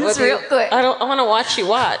 It's real quick. I want to watch you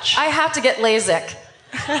watch. I have to get LASIK.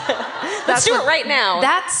 Let's do it right now.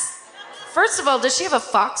 First of all, does she have a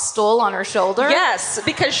fox stole on her shoulder? Yes,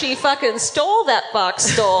 because she fucking stole that fox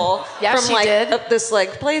stole Yeah, from she did. This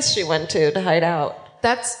place she went to hide out.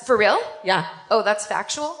 That's for real? Yeah. Oh, that's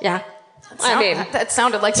factual? Yeah. That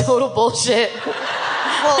sounded like total bullshit.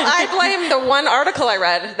 Well, I blame the one article I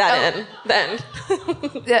read that in then.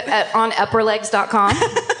 On upperlegs.com.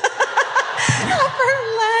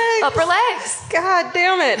 Upper legs. God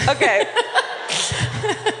damn it. Okay.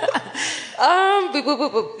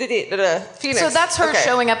 Phoenix. So that's her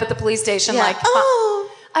showing up at the police station like,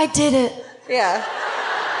 I did it. Yeah.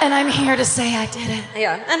 And I'm here to say I did it.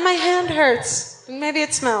 Yeah. And my hand hurts. Maybe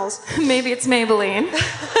it smells. Maybe it's Maybelline.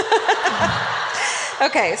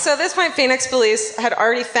 Okay, so at this point, Phoenix police had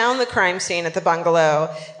already found the crime scene at the bungalow.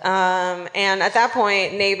 And at that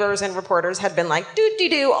point, neighbors and reporters had been like,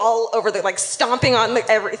 doo-doo-doo, all over the, like, stomping on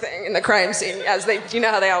everything in the crime scene, as they, you know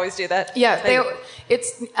how they always do that? Yeah,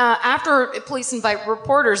 it's after police invite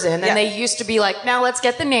reporters in, and they used to be like, now let's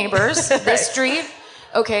get the neighbors, this street.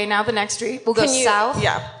 Okay, now the next street. We'll go south.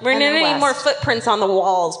 Yeah. We're going to need more footprints on the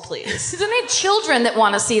walls, please. There's any children that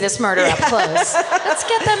want to see this murder up close. Let's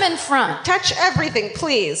get them in front. Touch everything,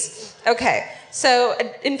 please. Okay. So,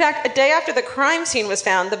 in fact, a day after the crime scene was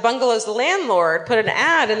found, the bungalow's landlord put an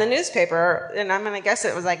ad in the newspaper, and I'm going to guess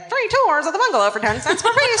it was like, free tours of the bungalow for 10 cents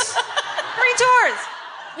per piece. Free tours.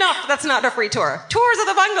 No, that's not a free tour. Tours of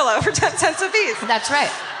the bungalow for 10 cents a piece. That's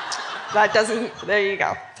right. That doesn't, there you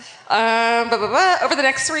go. Over the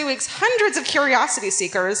next 3 weeks, hundreds of curiosity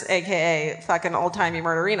seekers, aka fucking old-timey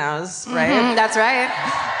murderinos, right? Mm-hmm, that's right.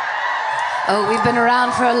 Oh, we've been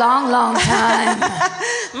around for a long, long time.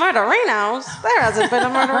 Murderinos? There hasn't been a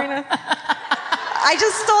murderino. I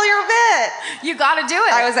just stole your bit. You got to do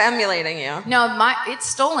it. I was emulating you. No, it's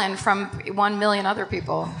stolen from 1 million other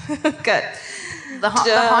people. Good. The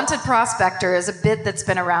haunted prospector is a bit that's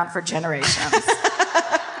been around for generations.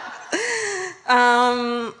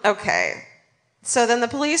 Okay. So then the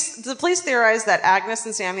police theorized that Agnes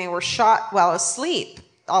and Sammy were shot while asleep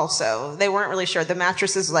also. They weren't really sure. The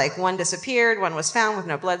mattresses, like, one disappeared, one was found with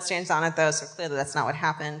no bloodstains on it, though, so clearly that's not what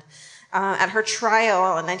happened. At her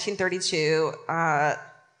trial in 1932,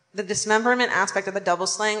 the dismemberment aspect of the double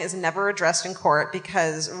slaying is never addressed in court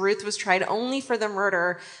because Ruth was tried only for the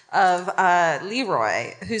murder of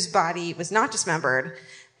Leroy, whose body was not dismembered,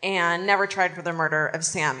 and never tried for the murder of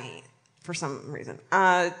Sammy. For some reason.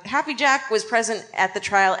 Happy Jack was present at the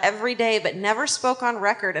trial every day, but never spoke on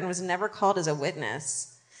record and was never called as a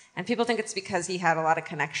witness. And people think it's because he had a lot of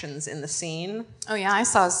connections in the scene. Oh, yeah, I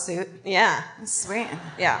saw his suit. Yeah. Sweet.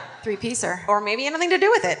 Yeah. Three-piecer. Or maybe anything to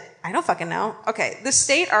do with it. I don't fucking know. Okay, the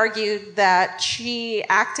state argued that she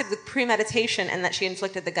acted with premeditation and that she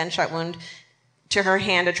inflicted the gunshot wound to her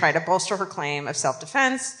hand to try to bolster her claim of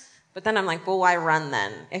self-defense. But then I'm like, well, why run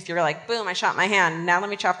then? If you're like, boom, I shot my hand, now let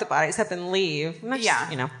me chop the bodies up and leave. Yeah.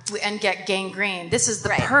 You know. And get gangrene. This is the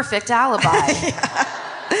perfect alibi.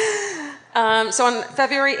 So on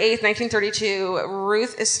February 8th, 1932,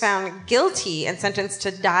 Ruth is found guilty and sentenced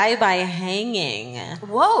to die by hanging.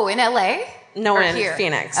 Whoa, in L.A.? No, we're in here?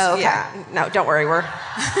 Phoenix. Oh, okay. Yeah. No, don't worry,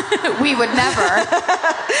 we would never.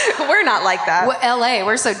 We're not like that. Well, L.A.,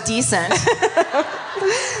 we're so decent.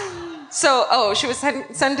 So, she was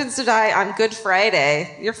sentenced to die on Good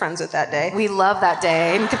Friday. You're friends with that day. We love that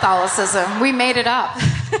day in Catholicism. We made it up.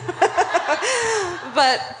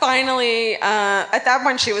 But finally, at that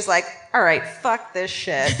point, she was like, all right, fuck this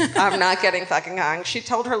shit. I'm not getting fucking hung. She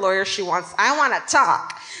told her lawyer I want to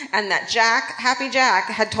talk. And that Happy Jack,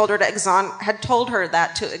 had told her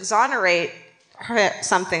that to exonerate her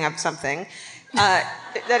something of something,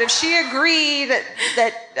 that if she agreed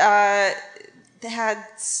that had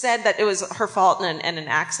said that it was her fault in an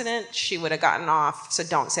accident, she would have gotten off. So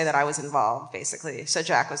don't say that I was involved, basically. So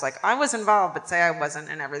Jack was like, I was involved, but say I wasn't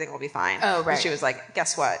and everything will be fine. Oh, right. And she was like,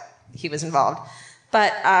 guess what? He was involved.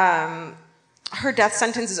 But her death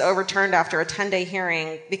sentence is overturned after a 10-day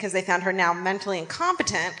hearing because they found her now mentally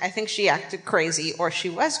incompetent. I think she acted crazy, or she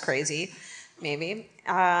was crazy, maybe.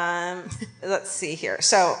 Let's see here.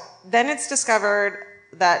 So then it's discovered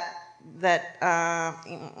that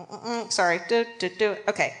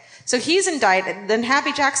okay. So he's indicted. Then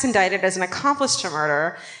Happy Jack's indicted as an accomplice to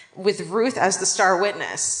murder with Ruth as the star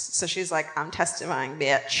witness. So she's like, I'm testifying,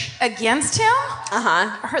 bitch. Against him?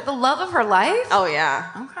 Uh-huh. The love of her life? Oh, yeah.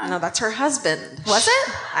 Okay. No, that's her husband. Was it?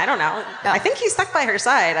 I don't know. Oh. I think he's stuck by her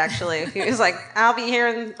side, actually. He was like, I'll be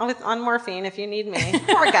here on morphine if you need me.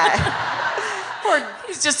 Poor guy.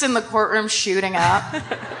 He's just in the courtroom shooting up.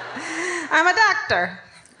 I'm a doctor.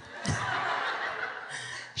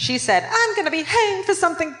 She said, I'm going to be hanged for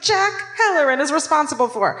something Jack Halloran is responsible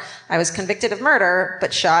for. I was convicted of murder,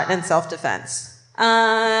 but shot in self-defense.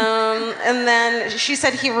 And then she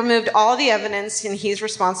said he removed all the evidence and he's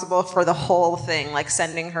responsible for the whole thing, like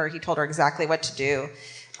sending her, he told her exactly what to do.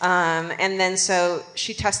 And then so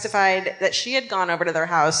she testified that she had gone over to their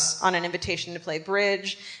house on an invitation to play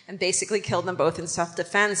bridge and basically killed them both in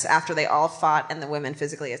self-defense after they all fought and the women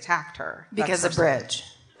physically attacked her. Because of bridge.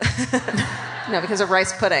 No, because of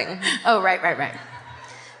rice pudding. Oh, right.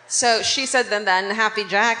 So she said then Happy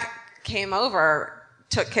Jack came over,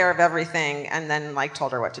 took care of everything, and then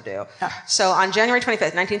told her what to do. So on January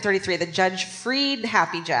 25th, 1933, the judge freed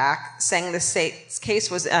Happy Jack, saying the state's case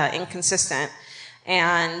was inconsistent.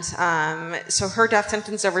 And so her death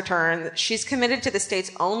sentence overturned. She's committed to the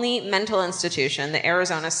state's only mental institution, the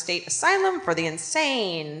Arizona State Asylum for the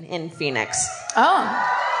Insane in Phoenix.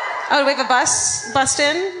 Oh. Oh, do we have a bust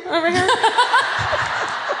in over here?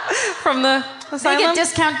 From the asylum? They get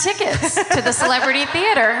discount tickets to the Celebrity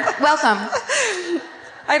Theater. Welcome.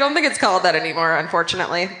 I don't think it's called that anymore,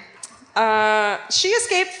 unfortunately. She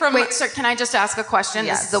escaped from... Wait, sir, can I just ask a question?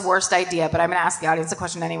 Yes. This is the worst idea, but I'm going to ask the audience a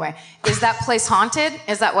question anyway. Is that place haunted?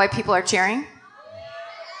 Is that why people are cheering?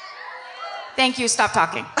 Thank you. Stop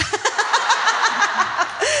talking.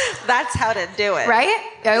 That's how to do it.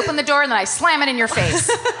 Right? I open the door and then I slam it in your face.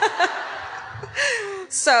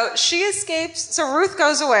 So she escapes. So Ruth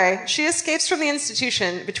goes away. She escapes from the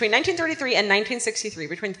institution between 1933 and 1963.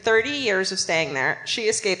 Between 30 years of staying there, she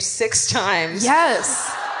escapes 6 times.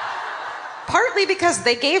 Yes. Partly because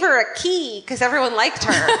they gave her a key because everyone liked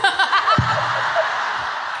her.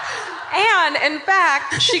 And in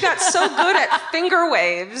fact, she got so good at finger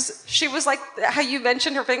waves. She was like, how you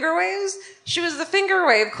mentioned her finger waves? She was the finger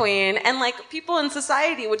wave queen. And like people in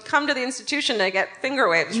society would come to the institution to get finger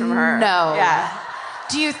waves from her. No. Yeah.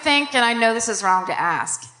 Do you think, and I know this is wrong to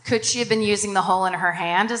ask, could she have been using the hole in her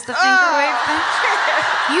hand as the finger wave thing?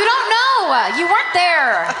 You don't know. You weren't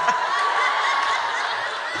there.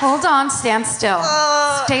 Hold on. Stand still.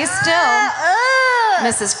 Stay still.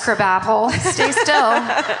 Mrs. Crabapple. Stay still.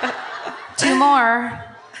 2 more.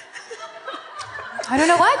 I don't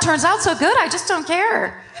know why it turns out so good. I just don't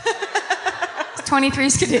care. 23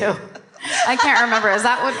 skidoo. I can't remember. Is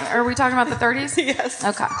that what? Are we talking about the 30s? Yes.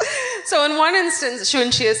 Okay. So in one instance,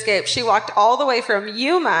 when she escaped, she walked all the way from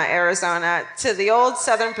Yuma, Arizona, to the old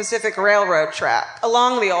Southern Pacific Railroad track,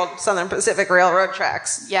 along the old Southern Pacific Railroad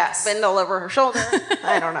tracks. Yes. Bindle over her shoulder.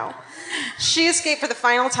 I don't know. She escaped for the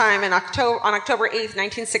final time on October 8th,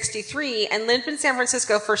 1963, and lived in San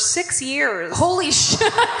Francisco for 6 years. Holy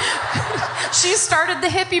shit. She started the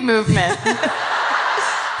hippie movement.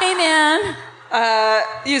 Hey, man.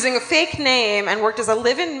 Using a fake name and worked as a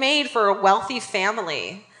live-in maid for a wealthy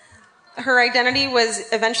family. Her identity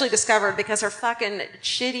was eventually discovered because her fucking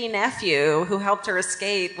shitty nephew who helped her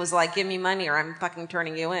escape was like, give me money or I'm fucking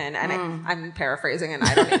turning you in. And I'm paraphrasing and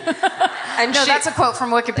I don't even... And No, that's a quote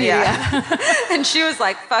from Wikipedia. Yeah. And she was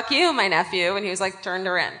like, fuck you, my nephew. And he was like, turned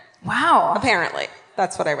her in. Wow. Apparently.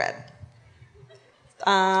 That's what I read.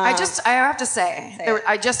 I have to say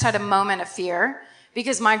I just had a moment of fear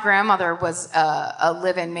because my grandmother was a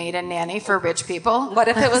live-in maid and nanny for rich people. What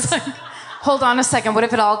if it was... Hold on a second. What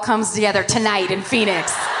if it all comes together tonight in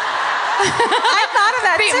Phoenix? I thought of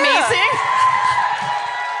that Be too. amazing.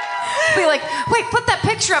 Be like, wait, put that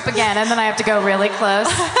picture up again, and then I have to go really close.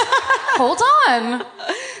 Hold on.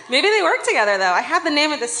 Maybe they work together, though. I have the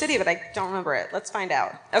name of the city, but I don't remember it. Let's find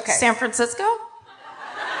out. Okay. San Francisco?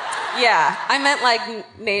 Yeah, I meant like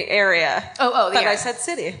area. Oh, but yeah. I said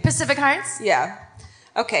city. Pacific Heights? Yeah.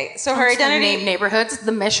 Okay, so her identity... Name neighborhoods,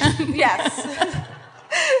 the mission. Yes.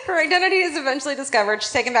 Her identity is eventually discovered.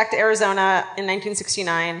 She's taken back to Arizona in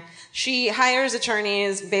 1969. She hires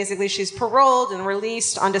attorneys. Basically, she's paroled and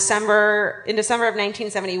released in December of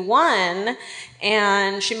 1971,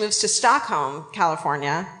 and she moves to Stockholm,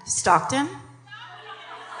 California. Stockton?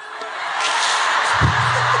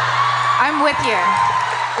 I'm with you.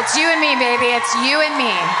 It's you and me, baby. It's you and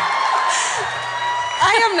me.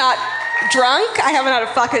 I am not drunk. I haven't had a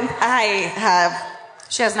fucking... I have...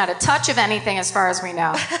 She hasn't had a touch of anything as far as we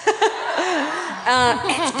know. It's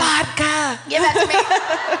vodka. Give that to me.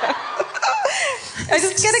 I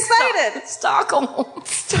just get excited. Stockholm.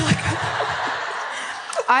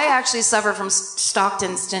 I actually suffer from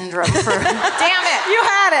Stockton syndrome for... Damn it. You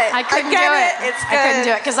had it. I couldn't do it. it. It's good. I couldn't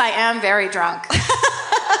do it because I am very drunk.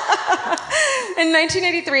 In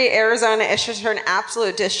 1983, Arizona issued her an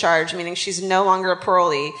absolute discharge, meaning she's no longer a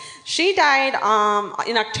parolee. She died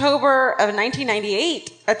in October of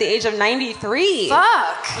 1998 at the age of 93.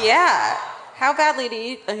 Fuck. Yeah. How badly do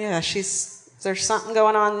you... Yeah, there's something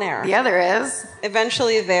going on there. Yeah, there is.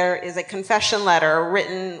 Eventually, there is a confession letter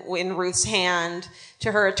written in Ruth's hand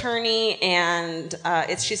to her attorney, and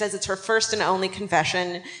she says it's her first and only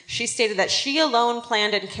confession. She stated that she alone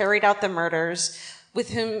planned and carried out the murders, with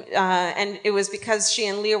whom, and it was because she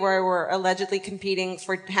and Leroy were allegedly competing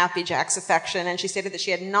for Happy Jack's affection, and she stated that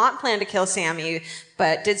she had not planned to kill Sammy,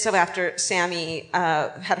 but did so after Sammy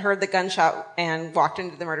had heard the gunshot and walked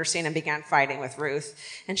into the murder scene and began fighting with Ruth.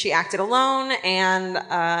 And she acted alone, and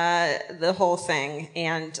the whole thing,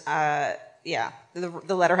 and yeah,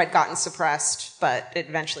 the letter had gotten suppressed, but it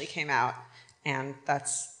eventually came out, and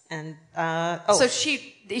that's, and, So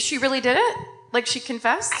she really did it? Like she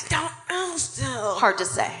confessed? I don't know still. Hard to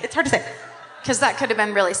say. It's hard to say. Because that could have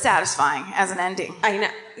been really satisfying as an ending. I know.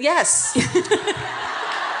 Yes.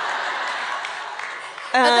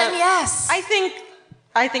 But then yes.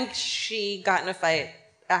 I think she got in a fight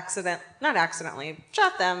not accidentally,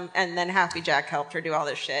 shot them, and then Happy Jack helped her do all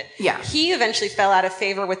this shit. Yeah. He eventually fell out of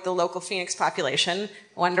favor with the local Phoenix population.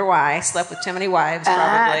 Wonder why. Slept with too many wives,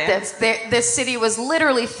 probably. This city was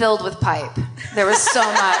literally filled with pipe. There was so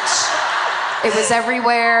much. It was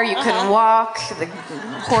everywhere. You couldn't walk. The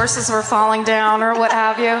horses were falling down or what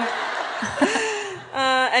have you.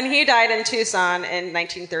 And he died in Tucson in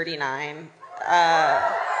 1939.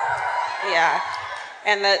 Yeah.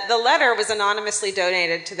 And the letter was anonymously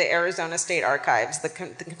donated to the Arizona State Archives, the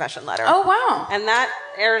confession letter. Oh, wow. And that,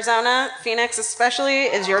 Arizona, Phoenix especially,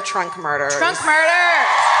 is your trunk murder. Trunk murder!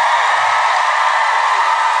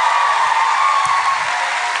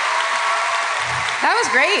 That was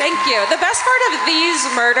great. Thank you. The best part of these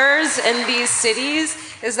murders in these cities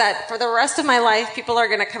is that for the rest of my life, people are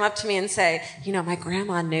going to come up to me and say, you know, my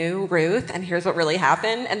grandma knew Ruth, and here's what really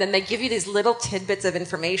happened. And then they give you these little tidbits of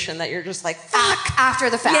information that you're just like, fuck.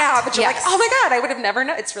 After the fact. Yeah, but you're like, oh my God, I would have never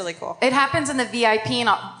known. It's really cool. It happens in the VIP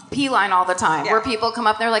line all the time, where people come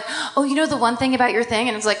up and they're like, oh, you know the one thing about your thing?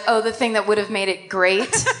 And it's like, oh, the thing that would have made it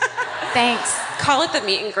great? Thanks. Call it the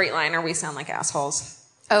meet and greet line, or we sound like assholes.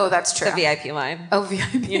 Oh, that's true. The VIP line. Oh,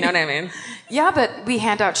 VIP. You know what I mean? Yeah, but we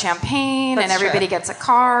hand out champagne That's and everybody true. gets a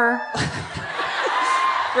car.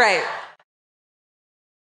 Right.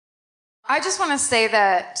 I just want to say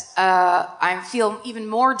that I feel even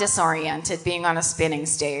more disoriented being on a spinning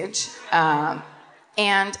stage.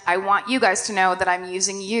 And I want you guys to know that I'm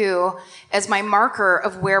using you as my marker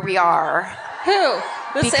of where we are. Who?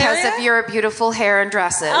 This Because area? of your beautiful hair and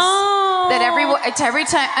dresses. Oh. That every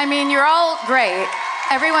time, I mean, you're all great.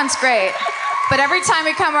 Everyone's great. But every time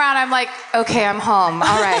we come around, I'm like, okay, I'm home.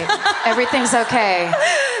 All right. Everything's okay.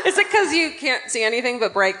 Is it because you can't see anything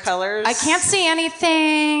but bright colors? I can't see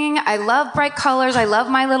anything. I love bright colors. I love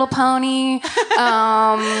My Little Pony.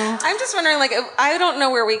 I'm just wondering, like, I don't know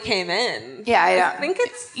where we came in. Yeah, I don't. I think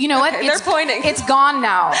it's... You know okay, what? They're pointing. It's gone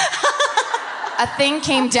now. A thing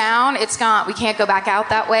came down. It's gone. We can't go back out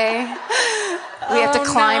that way. We have to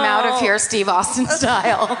climb out of here Steve Austin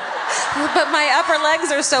style. But my upper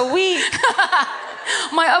legs are so weak.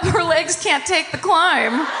 My upper legs can't take the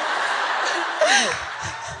climb.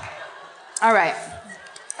 All right.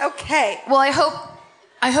 Okay. Well, I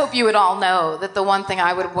hope you would all know that the one thing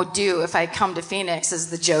I would do if I come to Phoenix is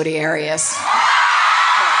the Jodi Arias.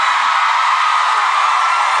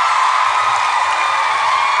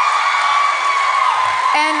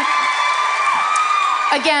 And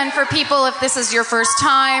again, for people, if this is your first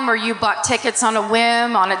time or you bought tickets on a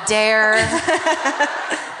whim, on a dare,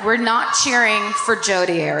 we're not cheering for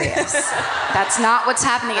Jodi Arias. That's not what's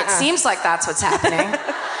happening. It seems like that's what's happening.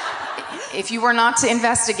 If you were not to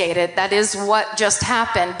investigate it, that is what just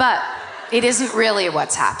happened, but it isn't really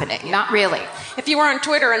what's happening. Not really. If you were on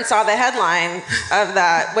Twitter and saw the headline of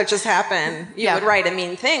that, what just happened, you would write a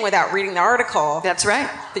mean thing without reading the article. That's right.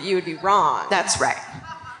 That you would be wrong. That's right.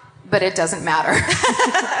 But it doesn't matter.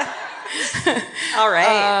 All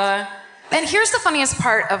right. And here's the funniest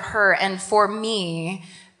part of her, and for me,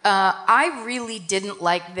 I really didn't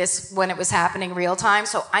like this when it was happening real time,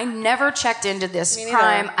 so I never checked into this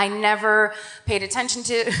crime. I never paid attention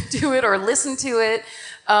to it or listened to it,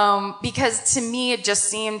 because to me it just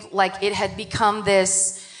seemed like it had become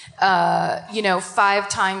this 5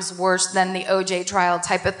 times worse than the OJ trial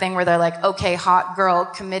type of thing where they're like, okay, hot girl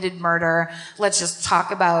committed murder. Let's just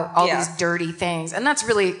talk about all these dirty things. And that's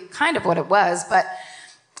really kind of what it was. But,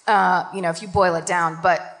 if you boil it down,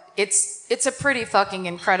 but it's a pretty fucking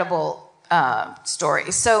incredible,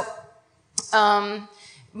 story. So,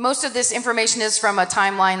 most of this information is from a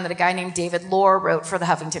timeline that a guy named David Lohr wrote for the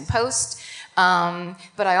Huffington Post.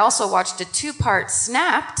 But I also watched a 2-part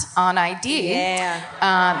Snapped on ID.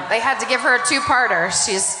 Yeah. They had to give her a 2-parter.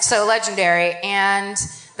 She's so legendary. And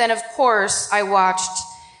then, of course, I watched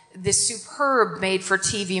this superb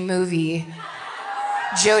made-for-TV movie,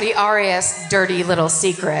 Jodi Arias' Dirty Little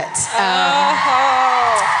Secret.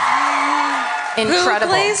 Incredible.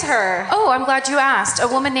 Who plays her? Oh, I'm glad you asked. A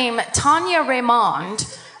woman named Tanya Raymond,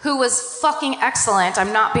 who was fucking excellent.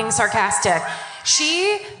 I'm not being sarcastic.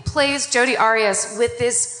 She plays Jodi Arias with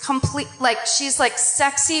this complete, she's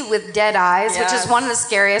sexy with dead eyes, which is one of the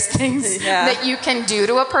scariest things that you can do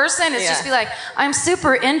to a person. Is just be like, I'm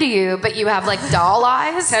super into you, but you have doll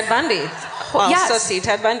eyes. Ted Bundy. Well, yes. so see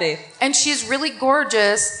Ted Bundy. And she's really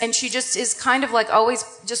gorgeous, and she just is kind of always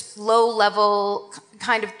just low level,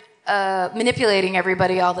 kind of manipulating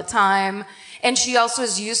everybody all the time. And she also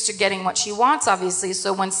is used to getting what she wants, obviously.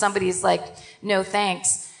 So when somebody's like, no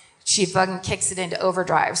thanks, she fucking kicks it into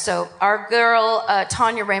overdrive. So our girl,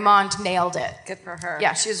 Tanya Raymond, nailed it. Good for her.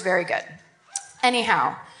 Yeah, she was very good.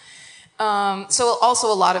 Anyhow, so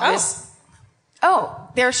also a lot of this. Oh,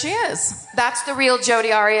 there she is. That's the real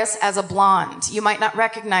Jodi Arias as a blonde. You might not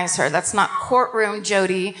recognize her. That's not courtroom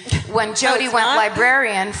Jodi. When Jodi went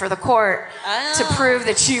librarian for the court to prove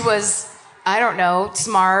that she was, I don't know,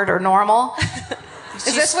 smart or normal.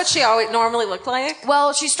 Is this what she always normally looked like?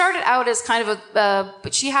 Well, she started out as kind of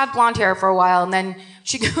but she had blonde hair for a while, and then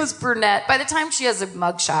she goes brunette. By the time she has a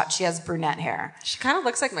mugshot, she has brunette hair. She kind of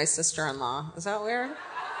looks like my sister-in-law. Is that weird?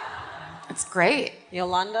 It's great.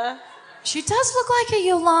 Yolanda? She does look like a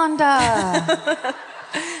Yolanda.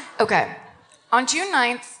 Okay. On June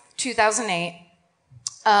 9th, 2008,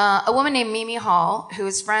 a woman named Mimi Hall, who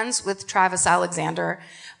is friends with Travis Alexander,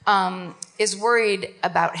 is worried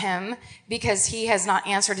about him because he has not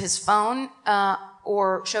answered his phone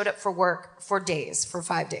or showed up for work for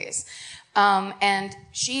 5 days. And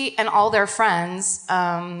she and all their friends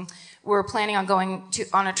were planning on going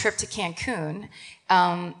on a trip to Cancun.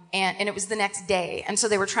 And it was the next day. And so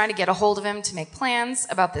they were trying to get a hold of him to make plans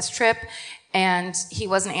about this trip. And he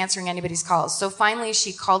wasn't answering anybody's calls. So finally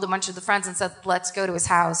she called a bunch of the friends and said, let's go to his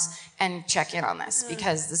house and check in on this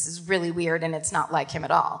because this is really weird and it's not like him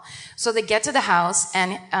at all. So they get to the house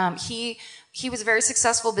and he was a very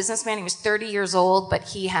successful businessman. He was 30 years old, but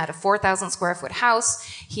he had a 4,000 square foot house.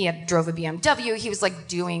 He drove a BMW. He was like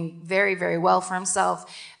doing very, very well for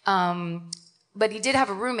himself. But he did have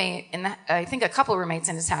a roommate, I think a couple of roommates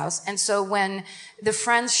in his house. And so when the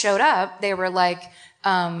friends showed up, they were like,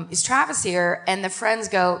 is Travis here? And the friends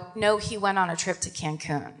go, no, he went on a trip to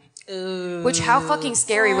Cancun. Ooh. Which, how fucking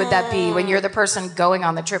scary would that be when you're the person going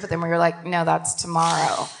on the trip with them where you're like, no, that's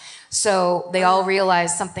tomorrow. So they all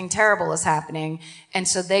realize something terrible is happening. And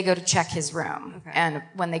so they go to check his room. Okay. And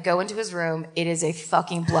when they go into his room, it is a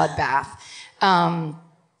fucking bloodbath.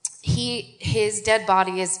 His dead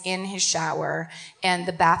body is in his shower and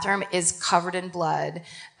the bathroom is covered in blood.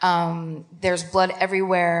 There's blood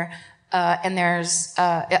everywhere. And there's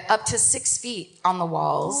up to 6 feet on the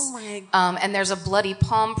walls. Oh my God. And there's a bloody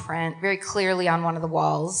palm print very clearly on one of the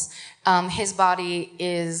walls. His body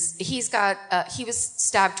he was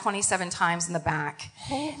stabbed 27 times in the back.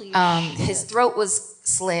 Holy shit. His throat was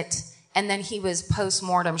slit, and then he was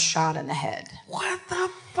post-mortem shot in the head. What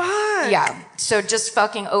the fuck? Yeah. So just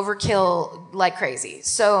fucking overkill like crazy.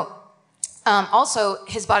 So, also,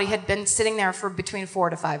 his body had been sitting there for between 4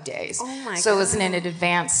 to 5 days. Oh my God. So it was in an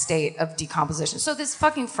advanced state of decomposition. So his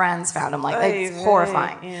fucking friends found him. It's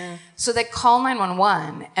horrifying. Yeah. So they call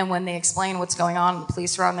 911, and when they explain what's going on, the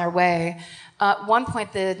police are on their way. At one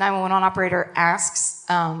point, the 911 operator asks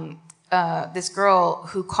this girl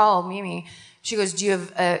who called, Mimi, she goes,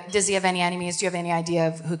 does he have any enemies? Do you have any idea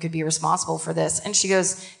of who could be responsible for this? And she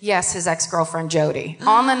goes, yes, his ex-girlfriend, Jodi,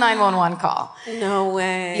 on the 911 call. No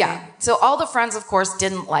way. Yeah. So all the friends, of course,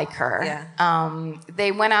 didn't like her. Yeah.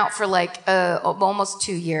 They went out for almost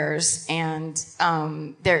 2 years. And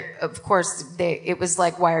it was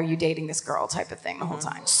like, why are you dating this girl type of thing the whole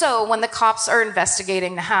time. So when the cops are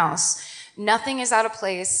investigating the house, nothing is out of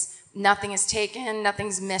place. Nothing is taken.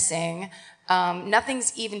 Nothing's missing.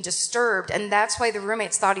 Nothing's even disturbed, and that's why the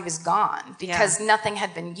roommates thought he was gone because nothing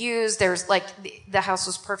had been used. There's the house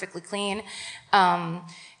was perfectly clean.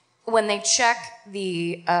 When they check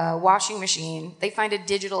the washing machine, they find a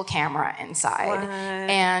digital camera inside,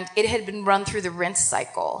 and it had been run through the rinse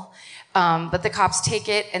cycle. But the cops take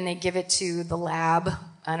it and they give it to the lab.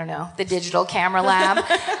 I don't know, the digital camera lab,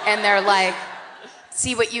 and they're like,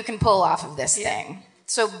 "See what you can pull off of this thing."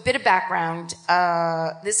 So, bit of background.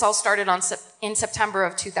 This all started in September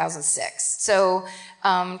of 2006. So,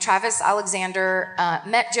 Travis Alexander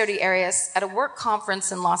met Jodi Arias at a work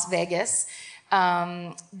conference in Las Vegas.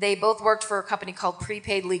 They both worked for a company called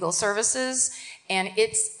Prepaid Legal Services, and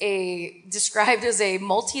it's described as a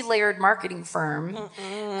multi-layered marketing firm.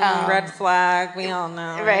 Red flag, we all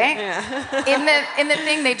know. Right? Yeah. In the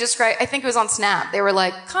thing they described, I think it was on Snap, they were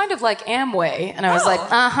like, kind of like Amway. And I was like,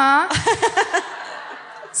 uh-huh.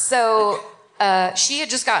 So she had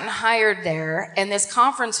just gotten hired there, and this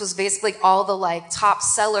conference was basically all the top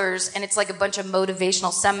sellers, and it's like a bunch of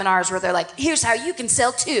motivational seminars where they're like, here's how you can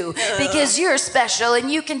sell too, because you're special and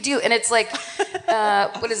you can do, and it's like,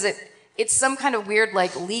 what is it? It's some kind of weird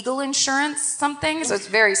legal insurance something, so it's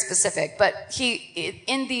very specific. But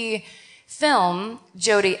in the film,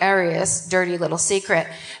 Jodi Arias, Dirty Little Secret,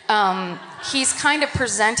 he's kind of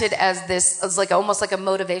presented as almost like a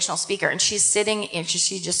motivational speaker, and she's sitting in,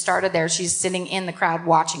 she just started there, she's sitting in the crowd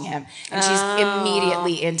watching him, and she's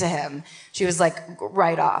immediately into him. She was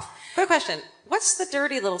right off. Quick question. what's the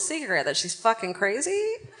dirty little secret? That she's fucking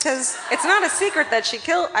crazy? Because it's not a secret that she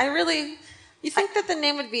killed. You think that the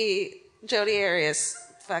name would be Jodi Arias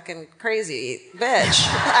fucking crazy bitch?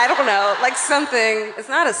 I don't know. Like something. It's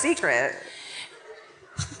not a secret.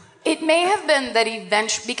 It may have been that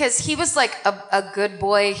eventually, because he was like a good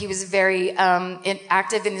boy. He was very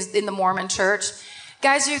active in the Mormon church.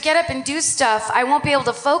 Guys, you get up and do stuff, I won't be able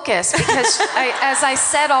to focus because, as I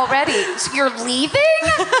said already, you're leaving?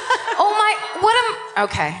 Oh my,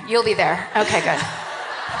 okay, you'll be there. Okay, good.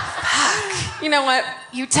 Fuck. You know what?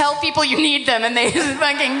 You tell people you need them and they just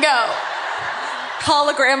fucking go.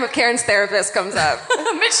 Hologram of Karen's therapist comes up.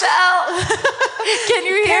 Michelle, can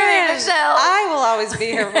you hear me, Michelle? I will always be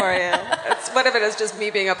here for you. What if it is just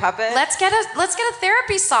me being a puppet? Let's get a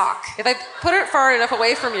therapy sock. If I put it far enough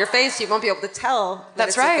away from your face, you won't be able to tell.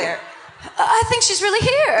 That's right. There. I think she's really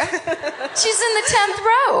here. She's in the 10th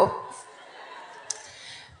row.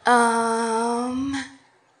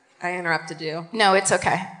 I interrupted you. No, it's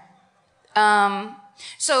okay.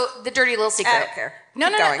 So the dirty little secret. I don't care. No.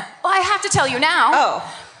 Well, I have to tell you now. Oh.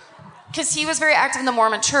 Because he was very active in the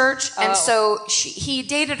Mormon church, and so he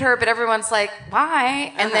dated her, but everyone's like,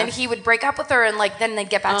 why? And then he would break up with her, and then they'd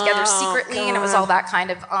get back together secretly, and it was all that kind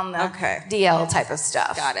of on the DL type of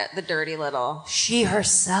stuff. Got it. The dirty little. She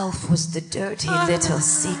herself was the dirty little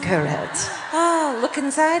secret. Oh, look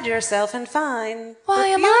inside yourself and find. Why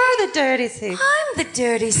am You're the dirty secret. I'm the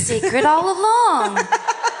dirty secret all along.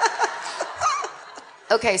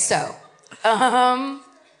 Okay, so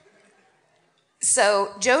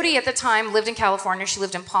Jodi at the time lived in California. She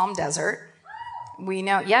lived in Palm Desert. We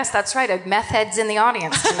know, yes, that's right. A meth head's in the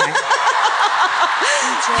audience tonight.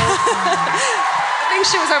 I think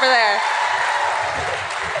she was over there.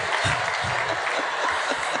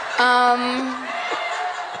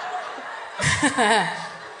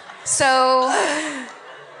 So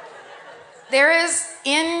there is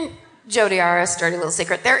in Jodi Arias' Dirty Little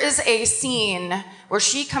Secret, there is a scene where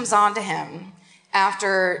she comes on to him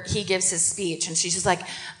after he gives his speech, and she's just like,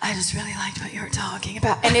 I just really liked what you were talking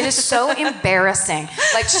about. And it is so embarrassing.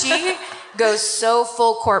 Like, she goes so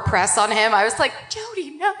full court press on him. I was like,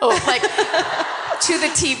 Jodi, no. Like, to the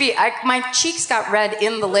TV. My cheeks got red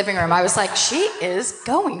in the living room. I was like, she is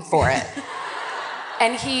going for it.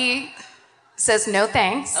 And he says no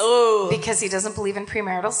thanks. Ooh. Because he doesn't believe in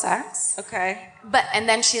premarital sex. Okay. And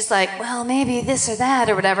then she's like, well, maybe this or that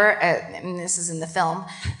or whatever. And this is in the film.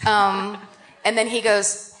 And then he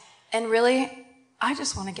goes, and really, I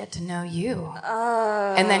just want to get to know you.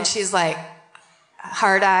 And then she's like,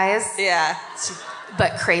 hard eyes. Yeah.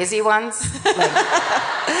 But crazy ones. Like,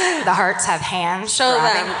 the hearts have hands. Show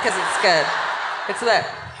them, because it's good. It's there.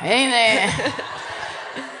 Hey there.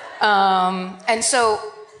 And so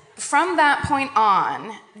from that point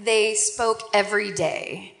on, they spoke every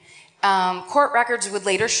day. Court records would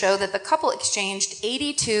later show that the couple exchanged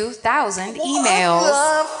 82,000 emails.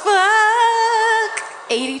 What the fuck?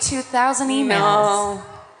 82,000 emails. No.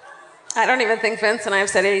 I don't even think Vince and I have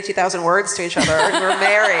said 82,000 words to each other. We're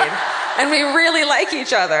married. And we really like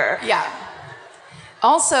each other. Yeah.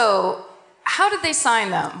 Also, how did they sign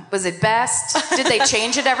them? Was it best? Did they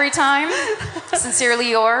change it every time? Sincerely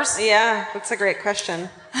yours? Yeah, that's a great question.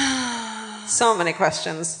 So many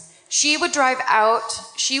questions. She would drive out.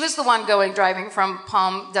 She was the one driving from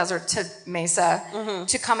Palm Desert to Mesa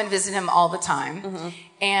to come and visit him all the time.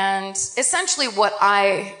 And essentially what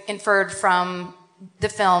I inferred from the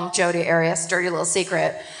film Jodi Arias' Dirty Little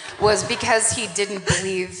Secret was because he didn't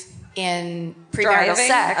believe in premarital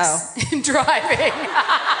sex. Driving.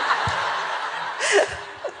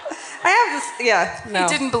 I have this, no. He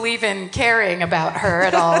didn't believe in caring about her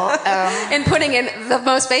at all. And putting in the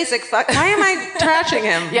most basic fuck. Why am I trashing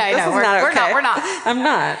him? Yeah, I know. We're not. I'm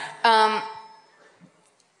not.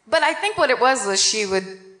 But I think what it was she would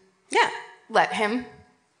let him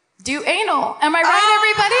do anal. Am I right,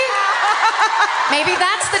 everybody? Maybe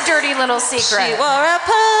that's the dirty little secret. She wore a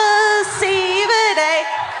pussy bidet.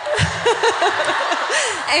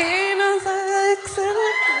 Anal sex.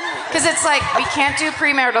 Because it's like, we can't do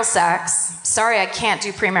premarital sex. Sorry, I can't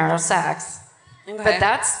do premarital sex. Okay. But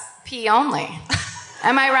that's pee only.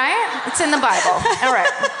 Am I right? It's in the Bible. All right.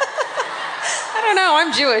 I don't know.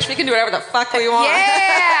 I'm Jewish. We can do whatever the fuck we want.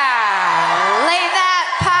 Yeah! Lay that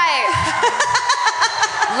pipe.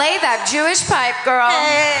 Lay that Jewish pipe, girl.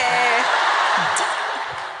 Hey.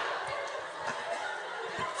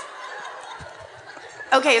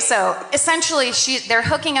 Okay, so essentially they're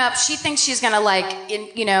hooking up. She thinks she's gonna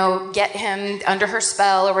get him under her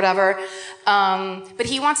spell or whatever. But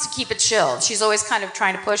he wants to keep it chilled. She's always kind of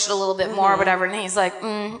trying to push it a little bit more or whatever. And he's like,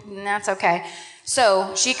 that's okay.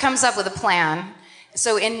 So she comes up with a plan.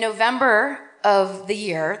 So in November of the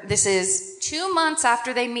year, this is 2 months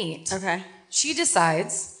after they meet, Okay. she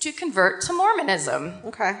decides to convert to Mormonism.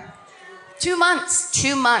 Okay. 2 months.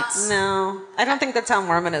 2 months. No, I don't think that's how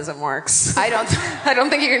Mormonism works. I don't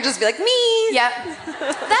think you can just be like, me. Yeah.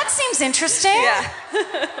 That seems interesting. Yeah.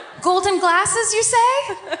 Golden glasses, you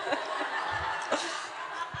say?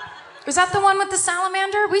 Was that the one with the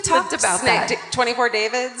salamander? We talked about snake, that. 24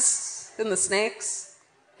 Davids and the snakes.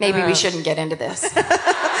 Maybe we shouldn't get into this.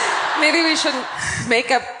 Maybe we shouldn't make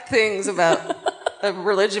up things about a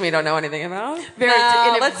religion we don't know anything about. In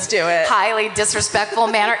a let's do it. Highly disrespectful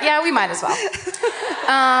manner. Yeah, we might as well.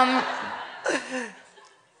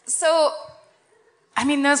 So, I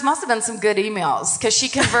mean, those must have been some good emails because she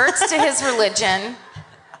converts to his religion.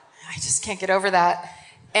 I just can't get over that.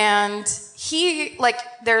 And he, like,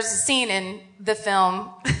 there's a scene in the film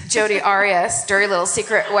Jodi Arias, Dirty Little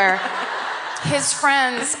Secret, where his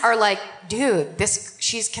friends are like, dude,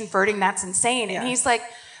 she's converting, that's insane. And he's like,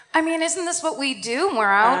 I mean, isn't this what we do? And we're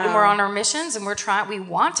out and we're on our missions and we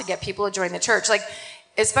want to get people to join the church. Like,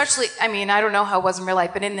 especially, I mean, I don't know how it was in real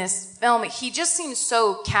life, but in this film, he just seems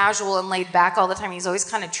so casual and laid back all the time. He's always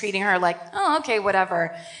kind of treating her like, oh, okay,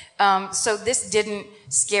 whatever. So this didn't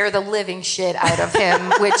scare the living shit out of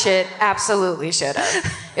him, which it absolutely should have.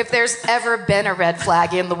 If there's ever been a red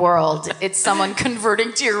flag in the world, it's someone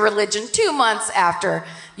converting to your religion 2 months after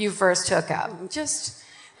you first took up. Just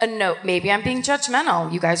a note. Maybe I'm being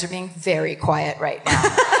judgmental. You guys are being very quiet right now.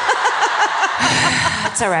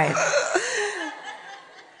 It's all right.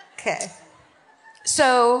 Okay.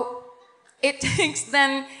 So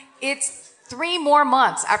it's 3 more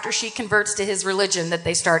months after she converts to his religion that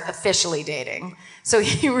they start officially dating. So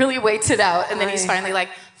he really waits it out, and then he's finally like,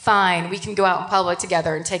 fine, we can go out in public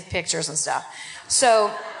together and take pictures and stuff.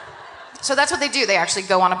 So that's what they do. They actually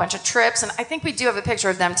go on a bunch of trips, and I think we do have a picture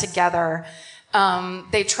of them together.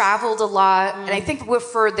 They traveled a lot, and I think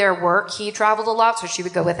for their work, he traveled a lot, so she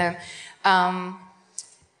would go with him.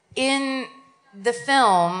 In the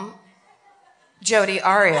film, Jodi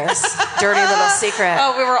Arias, Dirty Little Secret.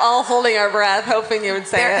 Oh, we were all holding our breath, hoping you would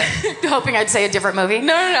say it. Hoping I'd say a different movie.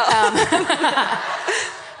 No.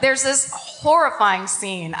 There's this horrifying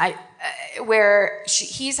scene where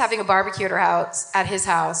he's having a barbecue at his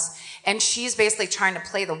house, and she's basically trying to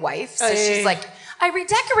play the wife. So she's like, I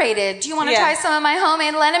redecorated. Do you want to try some of my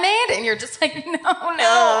homemade lemonade? And you're just like, no,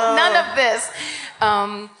 none of this.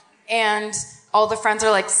 And all the friends are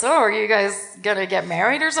like, so are you guys going to get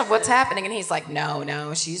married or something? What's happening? And he's like,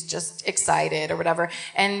 no, she's just excited or whatever.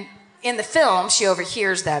 And in the film, she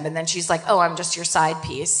overhears them, and then she's like, oh, I'm just your side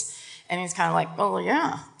piece. And he's kind of like, well,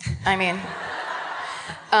 yeah. I mean,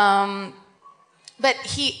 but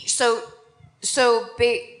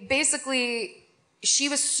basically, she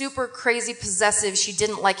was super crazy possessive. She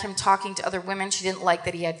didn't like him talking to other women. She didn't like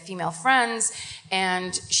that he had female friends.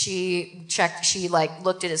 And she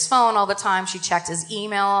looked at his phone all the time. She checked his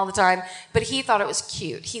email all the time. But he thought it was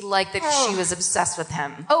cute. He liked that she was obsessed with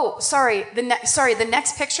him. Oh, sorry. The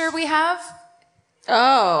next picture we have.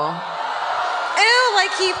 Oh. Ew,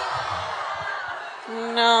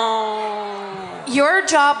 No. Your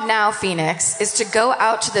job now, Phoenix, is to go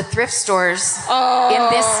out to the thrift stores in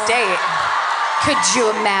this state. Could you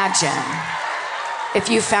imagine if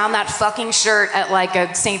you found that fucking shirt at like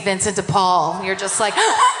a St. Vincent de Paul? You're just like,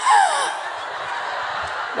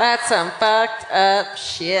 that's some fucked up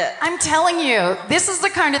shit. I'm telling you, this is the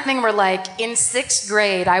kind of thing where like in 6th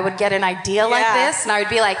grade, I would get an idea like this, and I would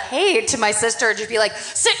be like, hey, to my sister, just be like,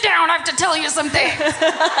 sit down, I have to tell you something.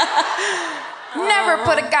 Never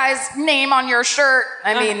put a guy's name on your shirt.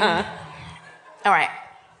 I mean, all right.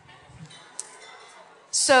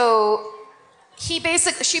 So she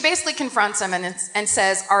basically confronts him and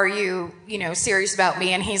says, are you serious about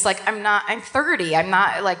me? And he's like, I'm 30. I'm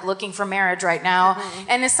not like looking for marriage right now. Mm-hmm.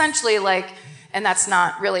 And essentially and that's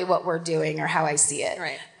not really what we're doing or how I see it.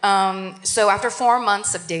 Right. So after 4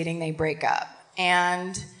 months of dating, they break up.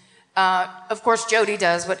 And of course, Jodi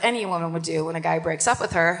does what any woman would do when a guy breaks up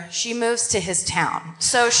with her. She moves to his town.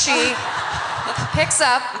 So she picks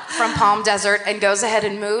up from Palm Desert and goes ahead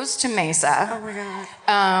and moves to Mesa. Oh my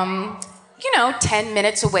God. 10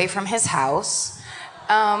 minutes away from his house.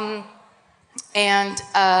 And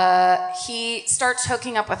he starts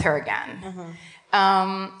hooking up with her again.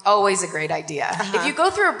 Mm-hmm. Always a great idea. Uh-huh. If you go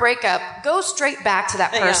through a breakup, go straight back to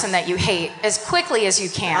that person that you hate as quickly as you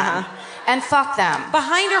can. Uh-huh. And fuck them.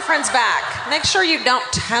 Behind your friend's back. Make sure you don't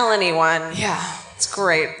tell anyone. Yeah. It's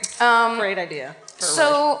great. Great idea.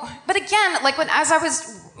 But again, as I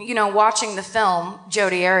was, watching the film,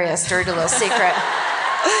 Jodi Arias, Dirty Little Secret,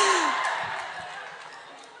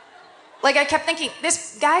 Like, I kept thinking,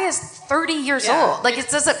 this guy is 30 years old. Like, it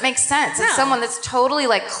doesn't make sense. No. It's someone that's totally,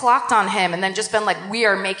 like, clocked on him and then just been like, we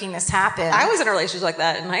are making this happen. I was in a relationship like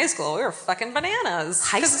that in high school. We were fucking bananas.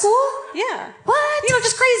 High school? Yeah. What? You know,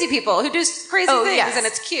 just crazy people who do crazy things, and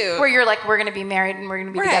it's cute. Where you're like, we're going to be married and we're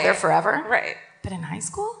going to be together forever. Right. But in high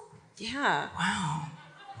school? Yeah. Wow.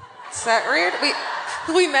 Is that weird?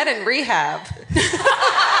 We met in rehab. Is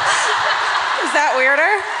that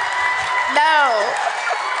weirder? No.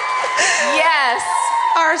 Yes.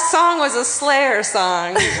 Our song was a Slayer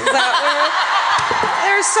song. Is that weird?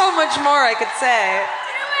 There's so much more I could say.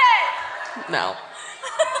 Do it. No.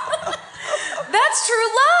 That's true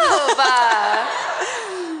love.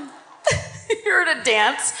 You're at a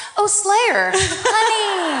dance. Oh, Slayer.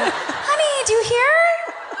 Honey, do you hear?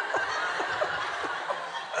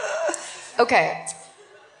 Okay.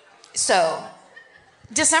 So,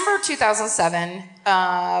 December 2007,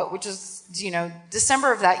 which is,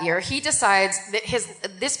 December of that year, he decides that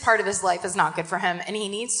this part of his life is not good for him, and he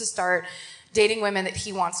needs to start dating women that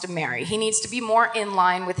he wants to marry. He needs to be more in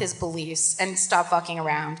line with his beliefs and stop fucking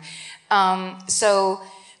around. So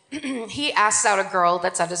he asks out a girl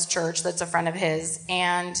that's at his church that's a friend of his,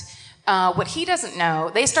 and what he doesn't know,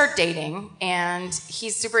 they start dating, and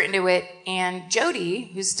he's super into it, and Jody,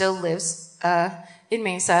 who still lives in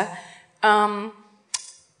Mesa,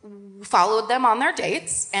 followed them on their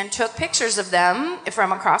dates and took pictures of them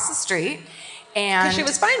from across the street. And she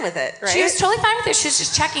was fine with it, right? She was totally fine with it. She was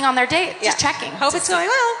just checking on their date. Just checking. Hope it's going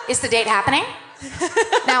well. Is the date happening?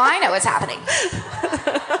 Now I know it's happening.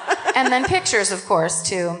 And then pictures, of course,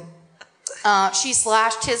 too. She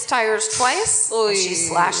slashed his tires twice. Oy. She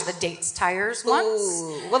slashed the date's tires once.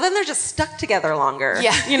 Ooh. Well, then they're just stuck together longer.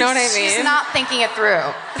 Yeah. You know what I mean? She's not thinking it through.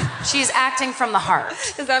 She's acting from the heart.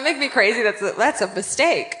 Does that make me crazy? That's a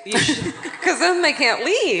mistake. Because then they can't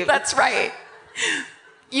leave. That's right.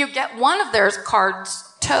 You get one of their cards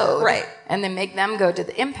towed. Right. And then make them go to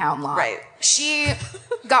the impound lot. Right. She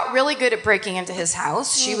got really good at breaking into his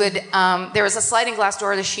house. She would, there was a sliding glass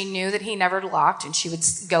door that she knew that he never locked, and she would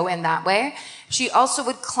go in that way. She also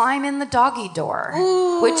would climb in the doggy door,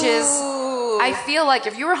 which is, I feel like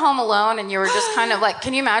if you were home alone and you were just kind of like,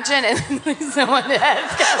 can you imagine? And someone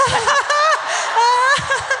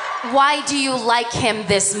why do you like him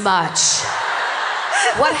this much?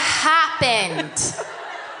 What happened?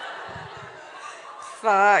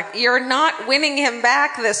 Fuck, you're not winning him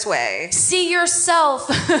back this way. See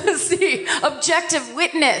yourself. See, objective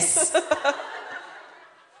witness.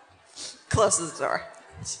 Closes the door.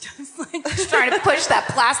 Just trying to push that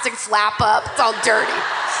plastic flap up. It's all dirty.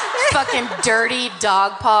 Fucking dirty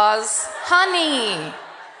dog paws. Honey.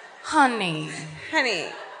 Oh,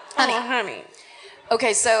 honey.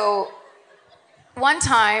 Okay, so one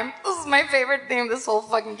time, this is my favorite thing of this whole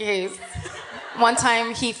fucking case. One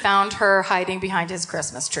time he found her hiding behind his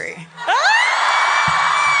Christmas tree.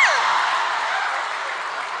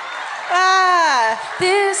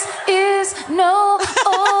 This is no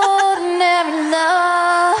ordinary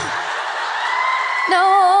love. No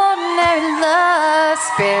ordinary love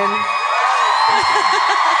spin.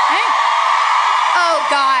 Hey. Oh,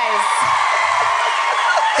 guys.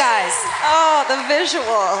 Oh,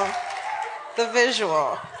 the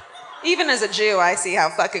visual. Even as a Jew, I see how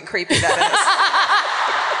fucking creepy that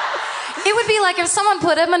is. It would be like if someone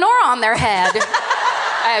put a menorah on their head.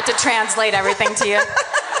 I have to translate everything to you.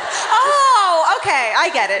 Oh, okay. I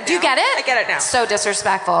get it now. Do you get it? I get it now. So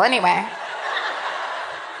disrespectful. Anyway.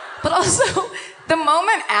 But also, the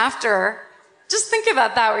moment after, just think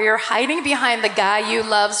about that, where you're hiding behind the guy you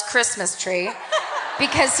love's Christmas tree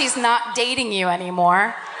because he's not dating you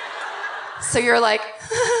anymore. So you're like,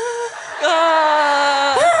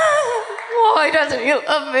 why doesn't he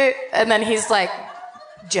love me? And then he's like,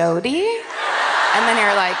 Jody? And then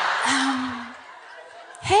you're like,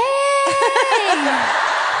 hey,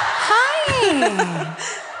 hi.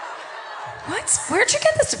 Where'd you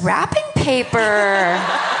get this wrapping paper?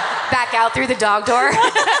 Back out through the dog door.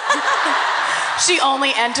 She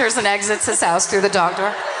only enters and exits his house through the dog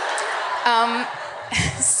door.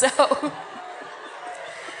 So,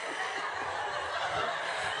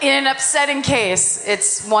 in an upsetting case,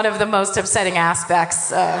 it's one of the most upsetting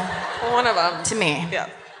aspects. One of them. To me. Yeah.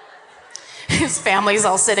 His family's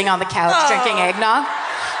all sitting on the couch drinking eggnog.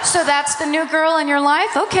 So that's the new girl in your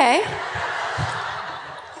life? Okay.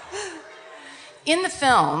 In the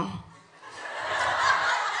film,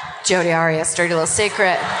 Jodi Arias, Dirty Little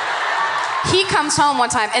Secret, he comes home one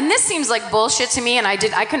time, and this seems like bullshit to me, and I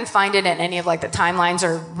couldn't find it in any of like the timelines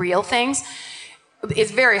or real things. It's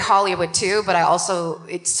very Hollywood too, but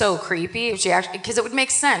it's so creepy. Because it would make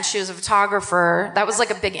sense. She was a photographer. That was like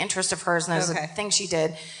a big interest of hers, and that was a thing she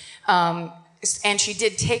did. And she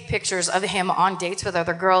did take pictures of him on dates with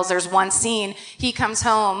other girls. There's one scene, he comes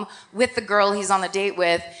home with the girl he's on the date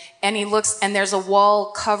with, and he looks, and there's a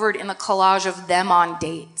wall covered in the collage of them on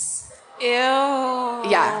dates. Ew.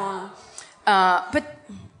 Yeah. But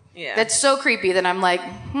that's so creepy that I'm like,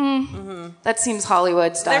 that seems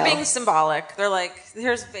Hollywood style. They're being symbolic. They're like,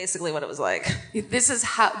 here's basically what it was like. This is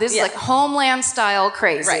like Homeland style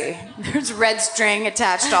crazy. Right. There's red string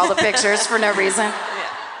attached to all the pictures for no reason.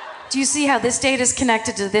 Yeah. Do you see how this date is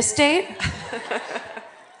connected to this date?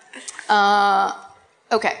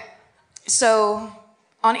 Okay. So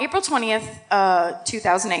on April 20th,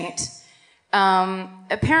 2008,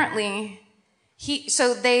 apparently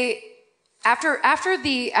after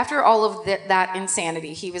all of that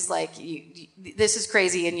insanity, he was like, this is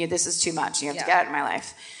crazy and this is too much. You have to get out of my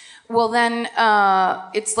life. Well, then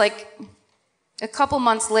it's like a couple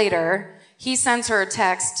months later, he sends her a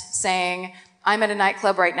text saying, I'm at a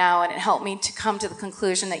nightclub right now, and it helped me to come to the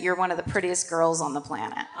conclusion that you're one of the prettiest girls on the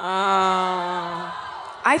planet. I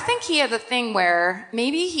think he had a thing where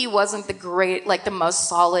maybe he wasn't the most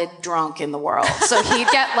solid drunk in the world. So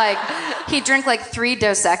he'd drink like 3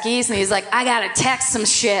 Dos Equis, and he's like, I gotta text some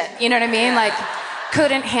shit. You know what I mean? Like,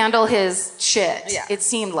 couldn't handle his shit. Yeah. It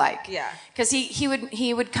seemed like. Yeah. Because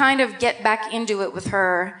he would kind of get back into it with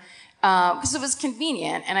her. Because it was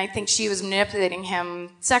convenient, and I think she was manipulating him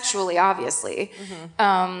sexually, obviously.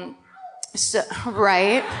 Right?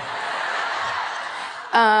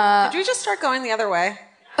 Did we just start going the other way?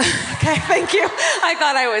 Okay, thank you. I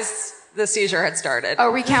thought the seizure had started.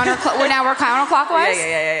 Oh, we're counterclockwise?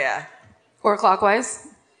 Yeah. Or clockwise?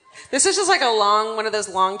 This is just like one of those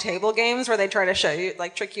long table games where they try to show you,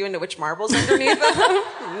 like, trick you into which marble's underneath them.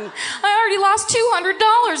 I already lost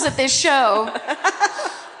 $200 at this show.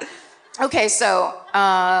 Okay, so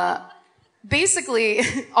basically,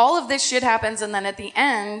 all of this shit happens, and then at the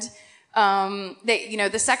end,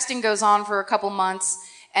 the sexting goes on for a couple months,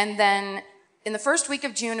 and then in the first week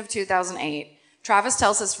of June of 2008, Travis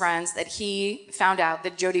tells his friends that he found out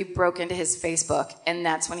that Jody broke into his Facebook, and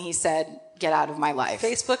that's when he said, "Get out of my life."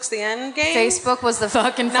 Facebook's the end game? Facebook was the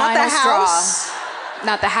fucking final straw.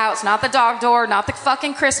 Not the house, not the dog door, not the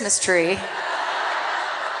fucking Christmas tree.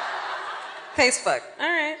 Facebook. All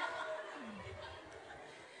right.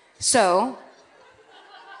 So,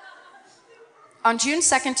 on June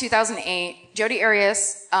 2nd, 2008, Jodi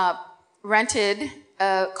Arias rented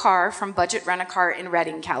a car from Budget Rent-A-Car in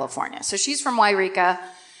Redding, California. So she's from Wairika.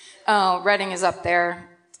 Redding is up there,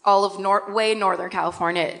 all of way northern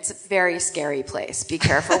California. It's a very scary place. Be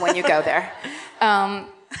careful when you go there.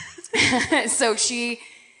 So she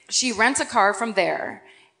rents a car from there.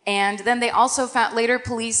 And then they also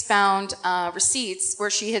police found receipts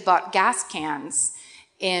where she had bought gas cans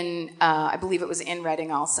I believe it was in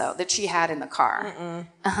Redding also, that she had in the car.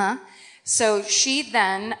 So she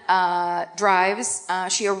then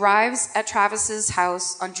she arrives at Travis's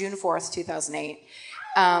house on June 4th, 2008.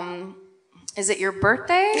 Is it your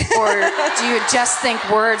birthday, or do you just think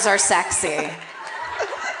words are sexy?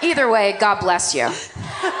 Either way, God bless you.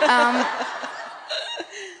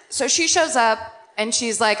 So she shows up, and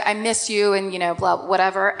she's like, I miss you, and, blah,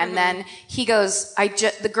 whatever. And then he goes,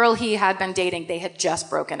 the girl he had been dating, they had just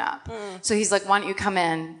broken up. So he's like, why don't you come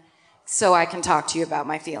in so I can talk to you about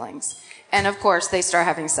my feelings? And of course, they start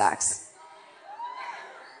having sex.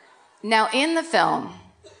 Now, in the film,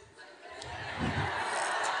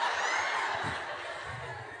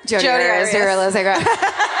 Jodi Arias. Damn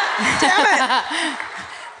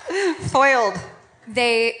it. Foiled.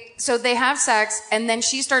 So they have sex, and then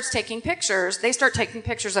she starts taking pictures. They start taking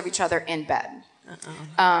pictures of each other in bed.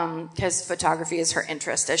 Because photography is her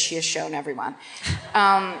interest, as she has shown everyone.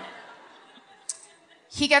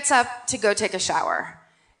 He gets up to go take a shower.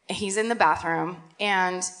 He's in the bathroom,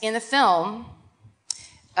 and in the film,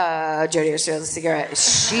 Jodi Arias,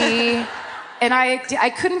 and I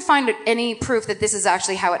couldn't find any proof that this is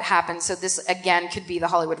actually how it happened, so this, again, could be the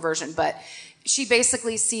Hollywood version, but she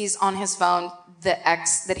basically sees on his phone the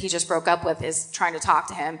ex that he just broke up with is trying to talk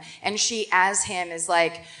to him, and she, as him, is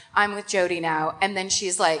like, I'm with Jodi now, and then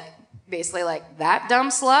she's like, basically like, that dumb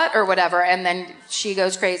slut, or whatever, and then she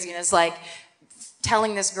goes crazy and is like,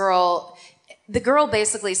 telling this girl, the girl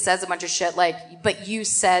basically says a bunch of shit like, but you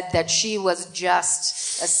said that she was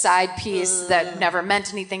just a side piece that never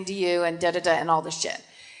meant anything to you, and da-da-da, and all this shit.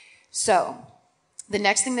 So, the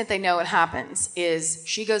next thing that they know what happens is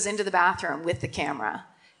she goes into the bathroom with the camera,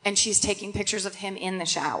 and she's taking pictures of him in the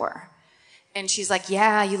shower. And she's like,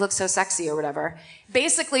 yeah, you look so sexy, or whatever.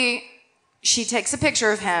 Basically, she takes a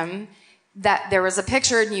picture of him, that there was a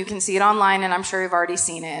picture, and you can see it online, and I'm sure you've already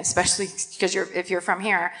seen it, especially because if you're from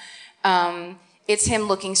here. it's him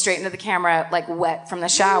looking straight into the camera, like wet from the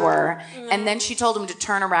shower. And then she told him to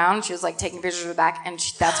turn around. She was like taking pictures of the back, and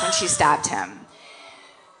that's when she stabbed him.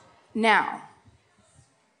 Now,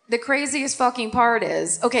 the craziest fucking part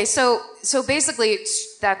is, okay, so basically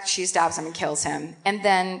that she stabs him and kills him. And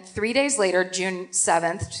then 3 days later, June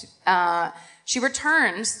 7th, she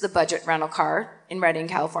returns the budget rental car in Redding,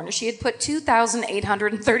 California. She had put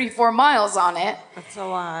 2,834 miles on it. That's a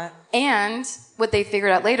lot. And what they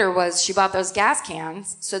figured out later was she bought those gas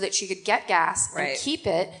cans so that she could get gas and keep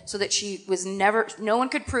it so that she was no one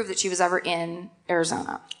could prove that she was ever in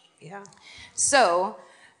Arizona. Yeah. So,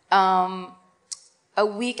 a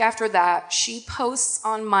week after that, she posts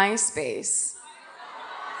on MySpace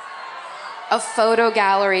a photo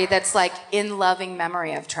gallery that's like in loving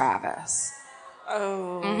memory of Travis.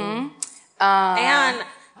 Oh. Mm-hmm. And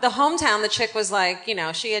the hometown, the chick was like, you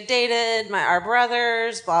know, she had dated our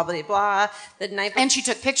brothers, blah, blah, blah. And she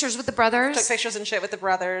took pictures with the brothers? Took pictures and shit with the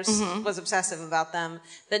brothers, was obsessive about them.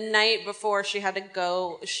 The night before she had to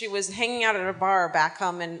go, she was hanging out at a bar back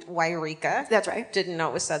home in Wairika. That's right. Didn't know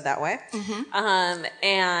it was said that way.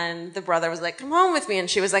 And the brother was like, come home with me. And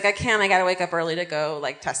she was like, I can't, I gotta wake up early to go,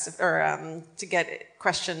 like, to get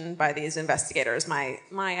questioned by these investigators. My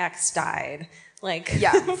ex died. Like,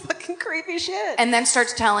 fucking creepy shit. And then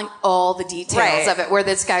starts telling all the details of it, where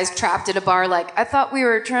this guy's trapped at a bar like, I thought we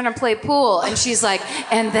were trying to play pool. And she's like,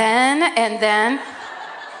 and then.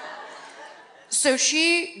 So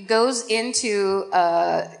she goes into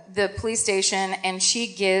the police station and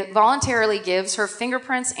she voluntarily gives her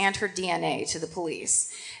fingerprints and her DNA to the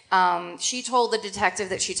police. She told the detective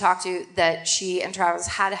that she talked to that she and Travis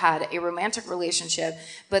had a romantic relationship,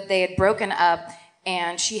 but they had broken up.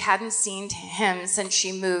 And she hadn't seen him since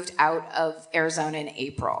she moved out of Arizona in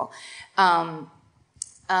April. So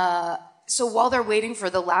while they're waiting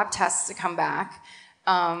for the lab tests to come back,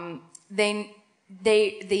 the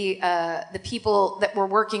people that were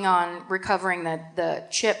working on recovering the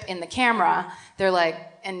chip in the camera, they're like,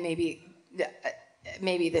 and maybe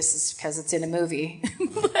this is because it's in a movie.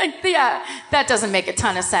 Like, yeah, that doesn't make a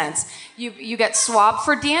ton of sense. You get swabbed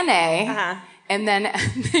for DNA. And then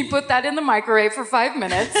they put that in the microwave for 5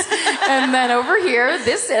 minutes. And then over here,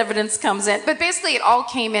 this evidence comes in. But basically, it all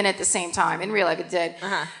came in at the same time. In real life, it did.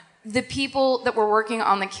 The people that were working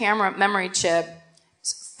on the camera memory chip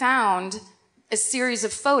found a series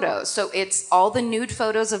of photos. So it's all the nude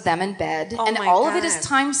photos of them in bed. And all of it is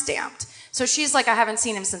time-stamped. So she's like, I haven't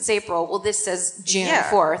seen him since April. Well, this says June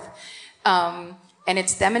 4th. And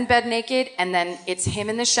it's them in bed naked, and then it's him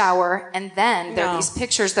in the shower, and then there are these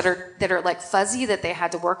pictures that are like fuzzy that they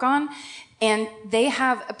had to work on, and they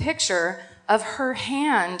have a picture of her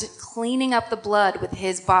hand cleaning up the blood with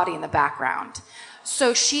his body in the background.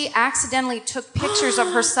 So she accidentally took pictures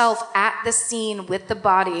of herself at the scene with the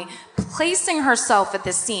body, placing herself at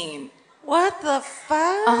the scene. What the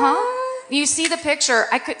fuck? You see the picture.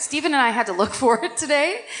 Stephen and I had to look for it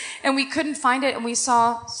today, and we couldn't find it, and we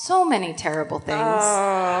saw so many terrible things.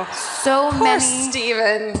 Oh. So Poor many.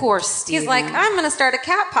 Steven. Poor Steven. He's like, I'm going to start a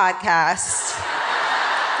cat podcast.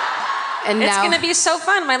 And it's now going to be so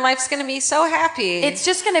fun. My life's going to be so happy. It's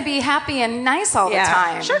just going to be happy and nice all the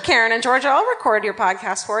time. Sure, Karen and Georgia, I'll record your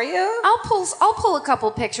podcast for you. I'll pull a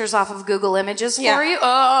couple pictures off of Google Images for you.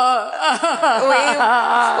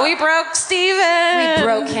 We broke Steven. We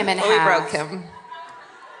broke him in half. We broke him.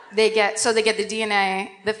 They get the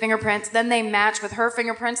DNA, the fingerprints, then they match with her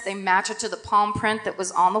fingerprints. They match it to the palm print that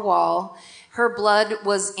was on the wall. Her blood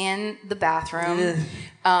was in the bathroom.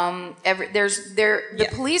 The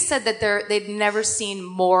police said that they'd never seen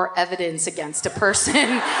more evidence against a person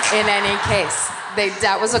in any case.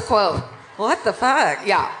 That was a quote. What the fuck?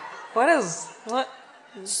 Yeah. What?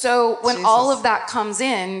 So when all of that comes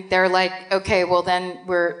in, they're like, okay, well then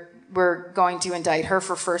we're going to indict her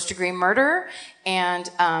for first-degree murder,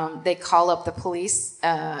 and they call up the police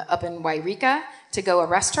up in Wairika to go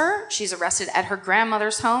arrest her. She's arrested at her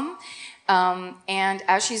grandmother's home. And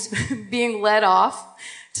as she's being led off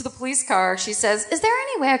to the police car, she says, is there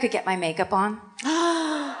any way I could get my makeup on?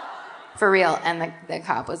 For real. And the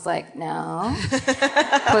cop was like, no.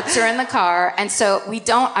 Puts her in the car. And so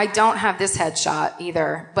I don't have this headshot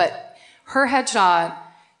either, but her headshot,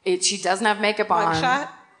 she doesn't have makeup on. Mugshot?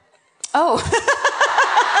 Oh.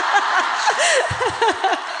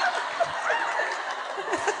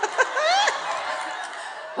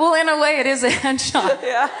 Well, in a way, it is a headshot.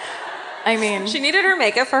 Yeah. I mean, she needed her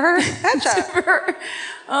makeup for her headshot.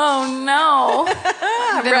 Oh no!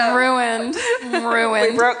 Been ruined.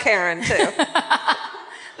 We broke Karen too.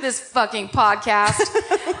 This fucking podcast.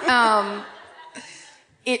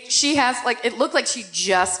 She has like, it looked like she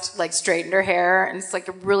just like straightened her hair, and it's like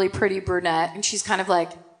a really pretty brunette, and she's kind of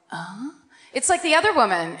like, It's like the other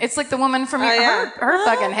woman. It's like the woman from her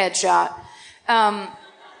fucking headshot.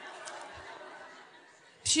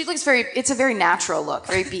 She looks it's a very natural look,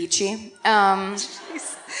 very beachy. And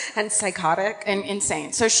psychotic. And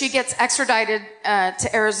insane. So she gets extradited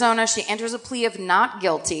to Arizona. She enters a plea of not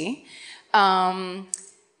guilty.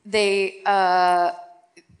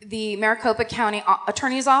 The Maricopa County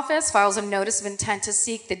Attorney's Office files a notice of intent to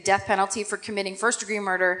seek the death penalty for committing first-degree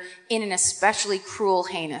murder in an especially cruel,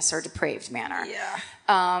 heinous, or depraved manner. Yeah.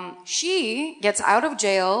 She gets out of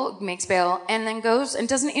jail, makes bail, and then goes and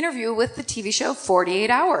does an interview with the TV show 48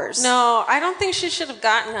 Hours. No, I don't think she should have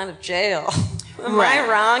gotten out of jail. Am I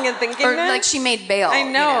wrong in thinking or that? Like she made bail. I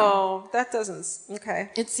know. That doesn't... Okay.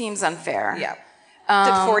 It seems unfair. Yeah.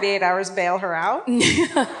 Did 48 Hours bail her out?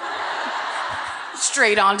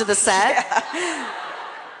 Straight onto the set.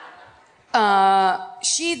 Yeah.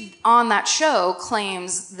 She, on that show,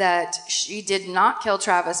 claims that she did not kill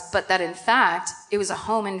Travis, but that in fact, it was a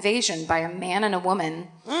home invasion by a man and a woman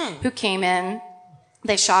who came in.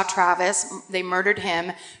 They shot Travis. They murdered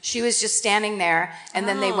him. She was just standing there, and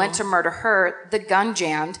then they went to murder her. The gun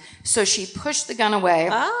jammed, so she pushed the gun away,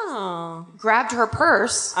 grabbed her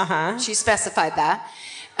purse. She specified that,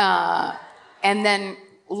 and then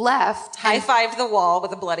left. High-fived the wall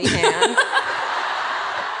with a bloody hand.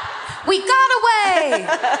 We got away!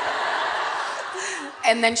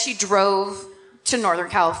 And then she drove to Northern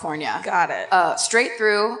California. Got it. Straight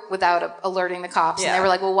through without alerting the cops. And they were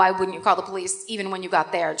like, well, why wouldn't you call the police even when you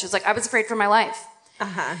got there? And she was like, I was afraid for my life.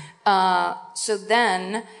 So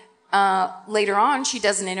then later on, she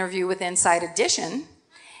does an interview with Inside Edition.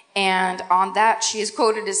 And on that, she is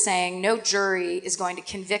quoted as saying, no jury is going to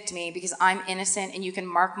convict me because I'm innocent, and you can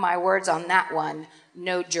mark my words on that one.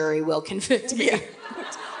 No jury will convict me. Yeah.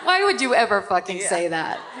 Why would you ever fucking say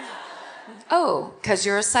that? Oh, because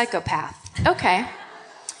you're a psychopath. Okay.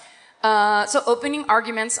 So opening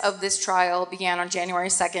arguments of this trial began on January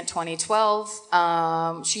 2nd,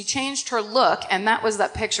 2012. She changed her look, and that was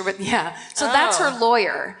that picture with, So that's her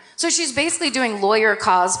lawyer. So she's basically doing lawyer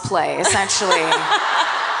cosplay, essentially.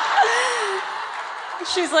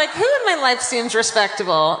 She's like, who in my life seems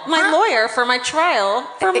respectable? My lawyer for my trial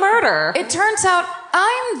for murder. It turns out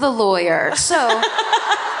I'm the lawyer. So,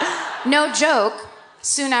 no joke,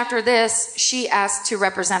 soon after this, she asked to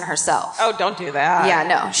represent herself. Oh, don't do that. Yeah,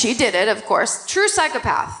 no, she did it, of course. True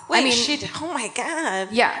psychopath. Wait, she did? Oh my God.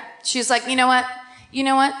 Yeah. She was like, you know what?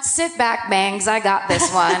 Sit back, Bangs. I got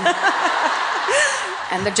this one.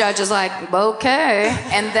 And the judge is like, okay.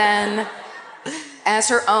 And then, as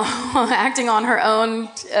her own, acting on her own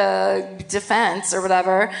defense or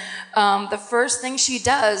whatever, the first thing she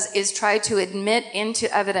does is try to admit into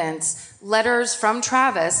evidence letters from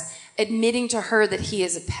Travis admitting to her that he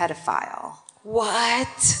is a pedophile.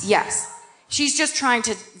 What? Yes. She's just trying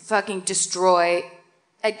to fucking destroy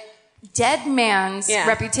a dead man's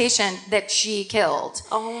reputation that she killed.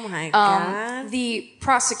 Oh my God. The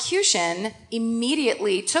prosecution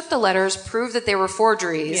immediately took the letters, proved that they were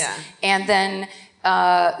forgeries, and then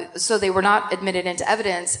so they were not admitted into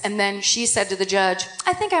evidence. And then she said to the judge,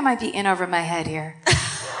 I think I might be in over my head here.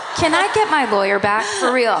 Can I get my lawyer back?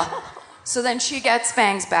 For real. So then she gets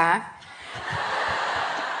Bangs back.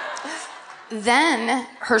 Then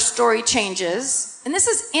her story changes. And this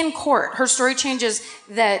is in court. Her story changes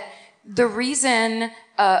that the reason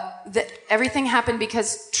that everything happened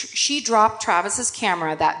because she dropped Travis's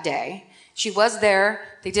camera that day. She was there.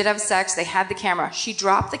 They did have sex. They had the camera. She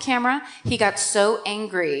dropped the camera. He got so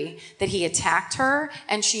angry that he attacked her,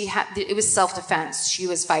 and it was self-defense. She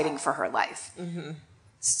was fighting for her life. Mm-hmm.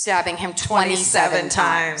 Stabbing him 27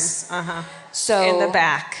 times. So in the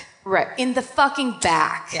back. Right. In the fucking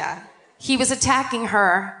back. Yeah. He was attacking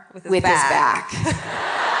her with his back.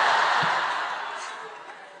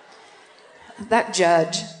 That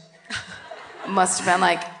judge must have been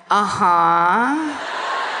like,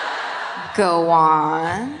 go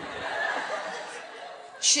on.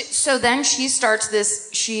 So then she starts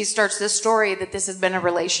this story that this has been a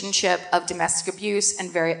relationship of domestic abuse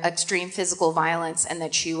and very extreme physical violence, and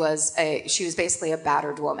that she was basically a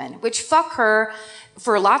battered woman, which fuck her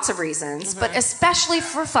for lots of reasons, but especially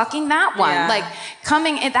for fucking that one. Yeah. Like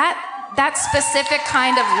coming in that specific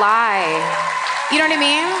kind of lie. You know what I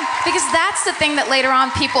mean? Because that's the thing that later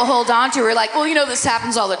on people hold on to. We're like, well, this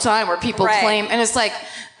happens all the time where people claim, and it's like,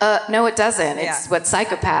 no, it doesn't. It's what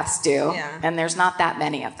psychopaths do, and there's not that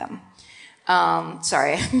many of them.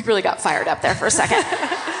 Sorry, I really got fired up there for a second.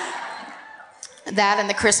 That and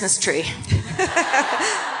the Christmas tree.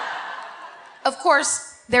 Of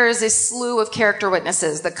course, there is a slew of character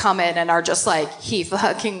witnesses that come in and are just like, he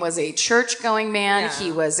fucking was a church-going man. Yeah.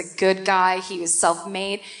 He was a good guy. He was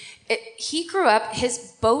self-made. He grew up,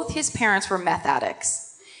 both his parents were meth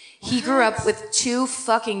addicts. What? He grew up with two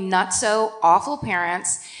fucking nutso, awful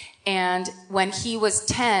parents. And when he was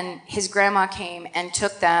 10, his grandma came and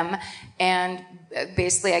took them and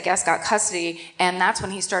basically, I guess, got custody. And that's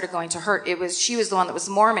when he started going to her. She was the one that was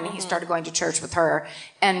Mormon. And he started going to church with her.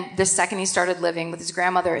 And the second he started living with his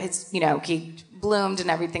grandmother, he bloomed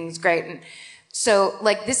and everything was great. And so,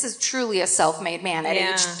 like, this is truly a self-made man at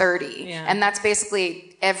age 30. Yeah. And that's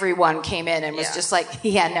basically everyone came in and was just like,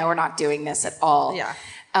 yeah, no, we're not doing this at all. Yeah.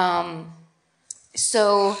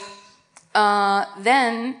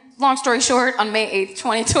 Then, long story short, on May 8th,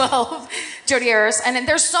 2012, Jodi Arias, and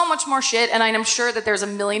there's so much more shit, and I'm sure that there's a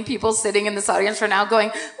million people sitting in this audience right now going,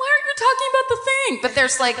 why aren't you talking about the thing? But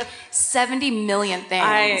there's like 70 million things.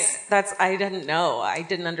 I didn't know. I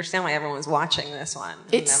didn't understand why everyone was watching this one.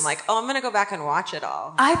 And I'm like, I'm going to go back and watch it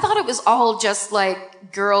all. I thought it was all just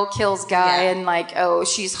like girl kills guy and like, oh,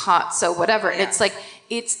 she's hot, so whatever. Yeah. It's like,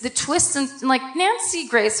 it's the twists and, like, Nancy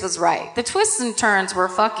Grace was right. The twists and turns were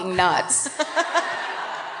fucking nuts.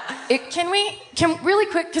 Can really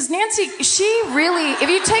quick, because Nancy, she really, if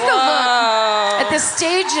you take a look at the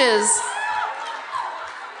stages,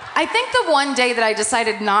 I think the one day that I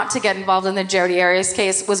decided not to get involved in the Jodi Arias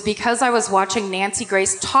case was because I was watching Nancy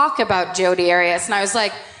Grace talk about Jodi Arias, and I was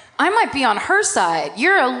like, I might be on her side.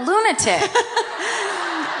 You're a lunatic.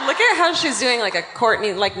 Look at how she's doing like a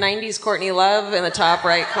Courtney, like 90s Courtney Love in the top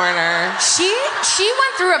right corner. She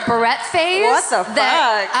went through a barrette phase. What the fuck?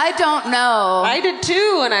 I don't know. I did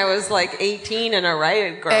too when I was like 18 and a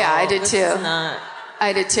riot girl. Yeah, I did too.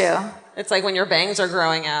 I did too. It's like when your bangs are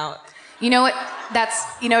growing out. You know what?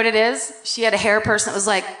 You know what it is? She had a hair person that was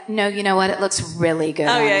like, no, you know what? It looks really good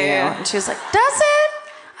on you. Yeah. And she was like, does it?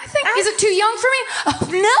 I think, is it too young for me? Oh,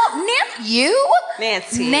 no, you?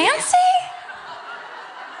 Nancy?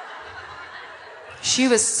 She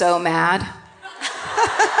was so mad.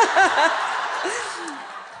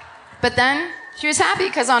 But then she was happy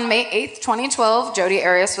because on May 8th, 2012, Jodi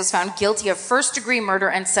Arias was found guilty of first-degree murder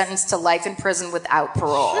and sentenced to life in prison without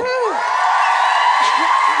parole.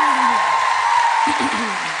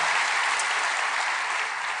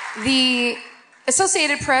 The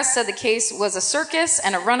Associated Press said the case was a circus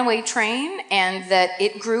and a runaway train, and that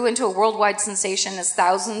it grew into a worldwide sensation as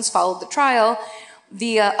thousands followed the trial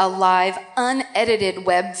via a live, unedited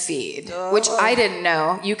web feed, which I didn't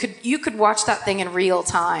know. You could watch that thing in real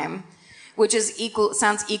time, which is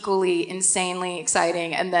sounds equally insanely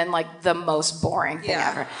exciting, and then like the most boring thing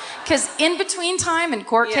ever. Because in between time in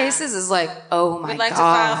court cases is like, oh my god. We'd like to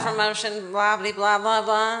file for motion, blah blah blah blah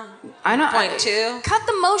blah. I know. Point 2. Cut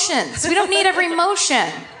the motions. We don't need every motion.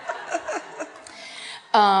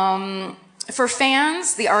 For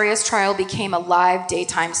fans, the Arias trial became a live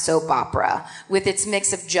daytime soap opera. With its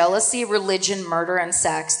mix of jealousy, religion, murder, and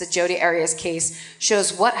sex, the Jodi Arias case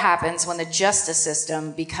shows what happens when the justice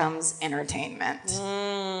system becomes entertainment.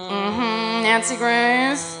 Nancy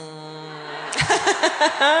Grace.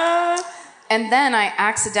 And then I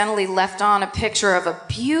accidentally left on a picture of a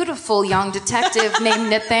beautiful young detective named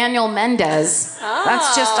Nathaniel Mendez.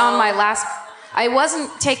 That's just on my last... I wasn't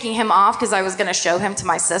taking him off because I was going to show him to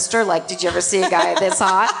my sister. Like, did you ever see a guy this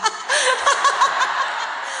hot?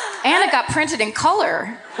 And it got printed in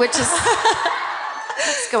color, which is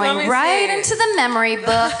going right into the memory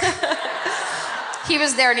book. He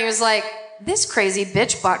was there and he was like, this crazy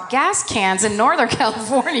bitch bought gas cans in Northern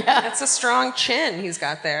California. That's a strong chin he's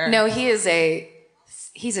got there. No, he's a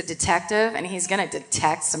detective, and he's gonna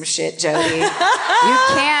detect some shit, Jodi. You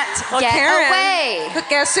can't get Karen, away. But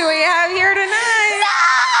guess who we have here tonight?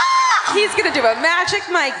 No! He's gonna do a magic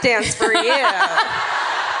mic dance for you.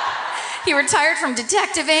 He retired from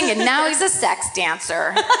detectiving, and now he's a sex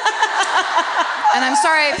dancer. And I'm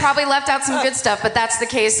sorry, I probably left out some good stuff, but that's the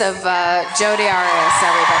case of Jodi Arias,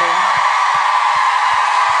 everybody.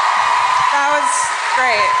 That was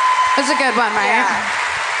great. It was a good one, right? Yeah.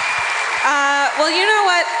 Well,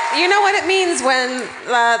 you know what it means when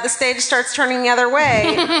the stage starts turning the other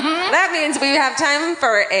way. That means we have time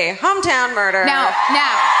for a hometown murder. Now,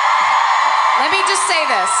 let me just say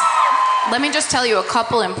this. Let me just tell you a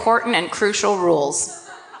couple important and crucial rules.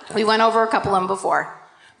 We went over a couple of them before.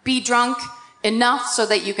 Be drunk enough so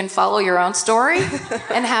that you can follow your own story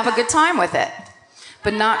and have a good time with it.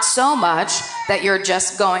 But not so much that you're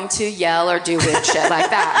just going to yell or do weird shit like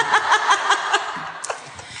that.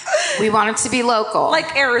 We want it to be local.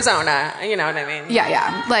 Like Arizona, you know what I mean?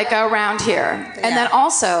 Yeah, like around here. And then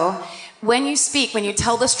also, when you speak, when you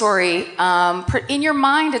tell the story, in your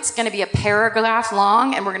mind, it's going to be a paragraph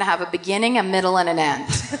long, and we're going to have a beginning, a middle, and an end.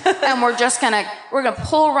 And we're going to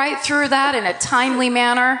pull right through that in a timely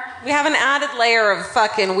manner. We have an added layer of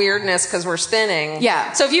fucking weirdness because we're spinning.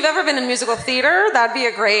 Yeah. So if you've ever been in musical theater,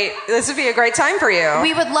 this would be a great time for you.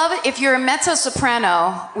 We would love it. If you're a mezzo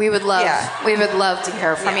soprano, we would love to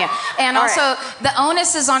hear from you. And All also, right. the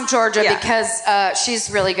onus is on Georgia because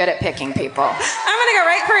she's really good at picking people. I'm going to go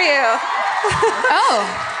right for you. Oh.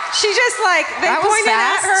 She just they That was pointed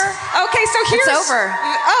fast. at her. Okay, so here's... It's over.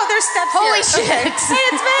 Oh, there's steps Holy here. shit. Okay. Hey, it's Vince.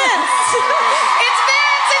 It's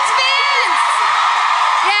Vince! It's Vince!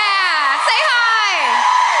 Yeah! Say hi!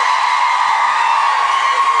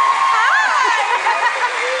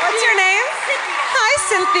 What's your name? Hi,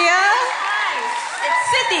 Cynthia. It's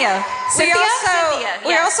Cynthia.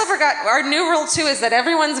 We also forgot, our new rule too is that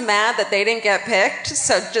everyone's mad that they didn't get picked,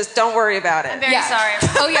 so just don't worry about it. I'm very sorry.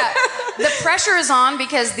 Oh yeah. The pressure is on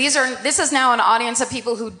because this is now an audience of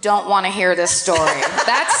people who don't want to hear this story.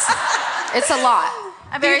 It's a lot.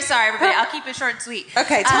 I'm very sorry, everybody. I'll keep it short and sweet.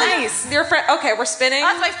 Okay, tell me your friend. Okay, we're spinning.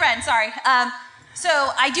 That's my friend. Sorry. So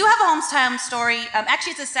I do have a hometown story.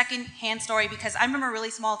 Actually, it's a second-hand story because I'm from a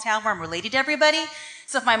really small town where I'm related to everybody.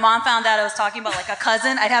 So if my mom found out I was talking about like a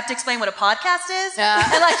cousin, I'd have to explain what a podcast is.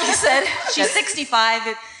 And like you said, she's 65.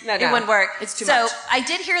 It wouldn't work. It's too much. So I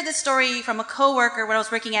did hear this story from a coworker when I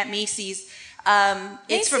was working at Macy's.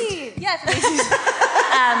 It's from Macy's.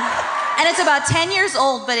 And it's about 10 years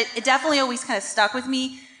old, but it definitely always kind of stuck with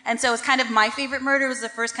me. And so it's kind of my favorite murder. It was the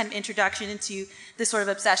first kind of introduction into this sort of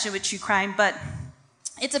obsession with true crime. But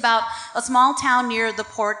it's about a small town near the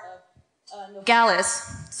port of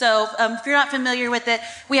Nogales. So if you're not familiar with it,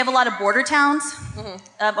 we have a lot of border towns,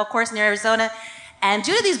 of course, near Arizona. And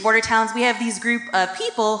due to these border towns, we have these group of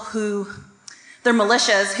people they're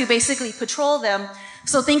militias, who basically patrol them.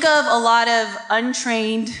 So think of a lot of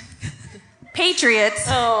untrained patriots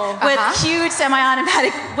with huge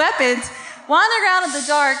semi-automatic weapons wandering around in the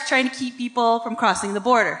dark trying to keep people from crossing the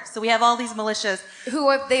border. So we have all these militias.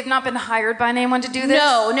 They've not been hired by anyone to do this?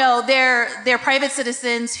 No, they're private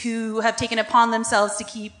citizens who have taken it upon themselves to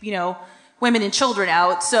keep, women and children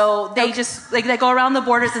out. So they just, they go around the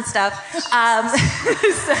borders and stuff.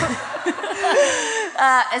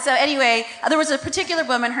 So anyway, there was a particular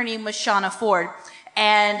woman, her name was Shauna Ford.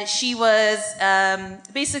 And she was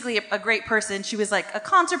basically a great person. She was like a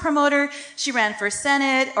concert promoter. She ran for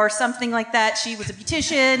Senate or something like that. She was a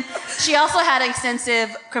beautician. She also had an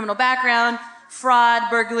extensive criminal background, fraud,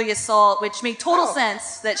 burglary, assault, which made total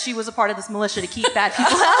sense that she was a part of this militia to keep bad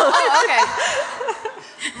people out. Okay.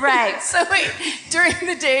 Right. So wait, during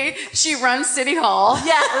the day, she runs City Hall.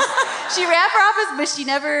 Yes. She ran for office, but she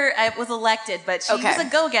never was elected, but she was a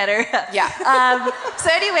go-getter. Yeah. So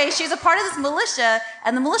anyway, she was a part of this militia,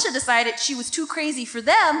 and the militia decided she was too crazy for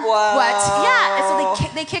them. Whoa. What? Yeah, and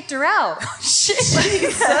so they kicked her out. Shit.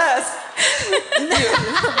 Jesus.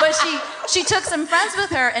 But she took some friends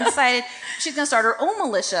with her and decided she's going to start her own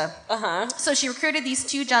militia. So she recruited these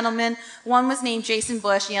two gentlemen. One was named Jason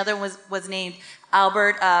Bush, and the other was named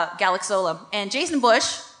Albert Galaxola. And Jason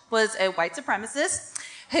Bush was a white supremacist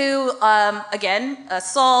who, again,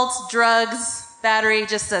 assault, drugs, battery,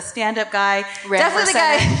 just a stand-up guy. Definitely the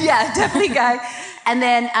guy. Yeah, definitely a guy. And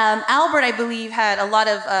then Albert, I believe, had a lot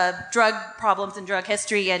of drug problems and drug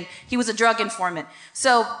history, and he was a drug informant.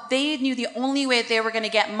 So they knew the only way they were going to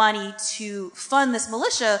get money to fund this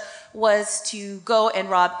militia was to go and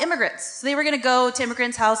rob immigrants. So they were going to go to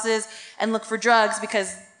immigrants' houses and look for drugs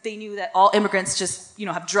because they knew that all immigrants just,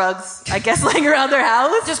 have drugs, I guess, laying around their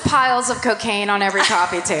house. Just piles of cocaine on every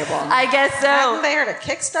coffee table. I guess so. Hadn't they heard a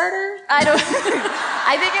Kickstarter?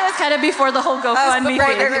 I think it was kind of before the whole GoFundMe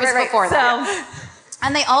thing. It was before that. So,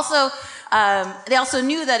 and they also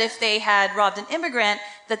knew that if they had robbed an immigrant,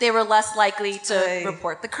 that they were less likely to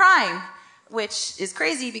report the crime, which is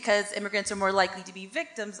crazy because immigrants are more likely to be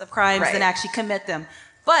victims of crimes than actually commit them.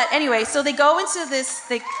 But anyway, so they go into this.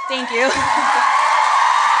 Thank you.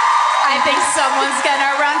 I think someone's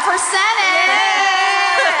gonna run for Senate.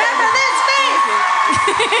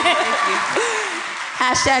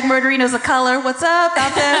 Hashtag Murderino's a color. What's up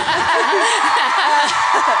out there?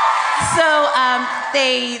 So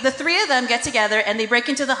the three of them get together and they break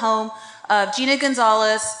into the home of Gina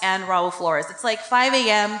Gonzalez and Raul Flores. It's like 5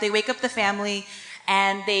 a.m. They wake up the family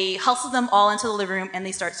and they hustle them all into the living room and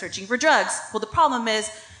they start searching for drugs. Well, the problem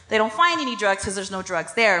is they don't find any drugs because there's no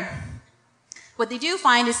drugs there. What they do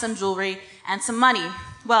find is some jewelry and some money.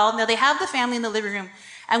 Well, now they have the family in the living room,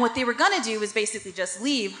 and what they were going to do is basically just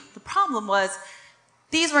leave. The problem was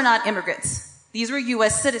these were not immigrants. These were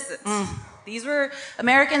U.S. citizens. These were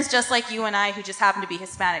Americans just like you and I who just happen to be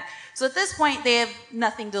Hispanic. So at this point, they have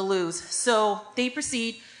nothing to lose. So they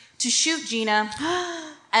proceed to shoot Gina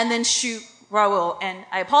and then shoot Raul. And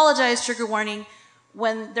I apologize, trigger warning.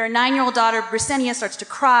 When their 9-year-old daughter, Brisenia, starts to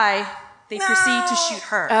cry, they proceed to shoot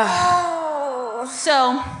her.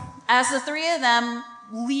 So as the three of them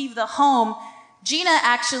leave the home, Gina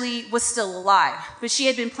actually was still alive, but she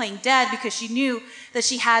had been playing dead because she knew that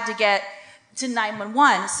she had to get to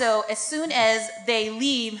 911. So as soon as they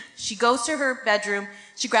leave, she goes to her bedroom,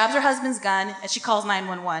 she grabs her husband's gun, and she calls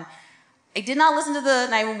 911. I did not listen to the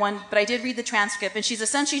 911, but I did read the transcript, and she's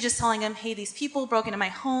essentially just telling him, hey, these people broke into my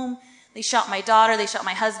home, they shot my daughter, they shot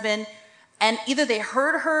my husband, and either they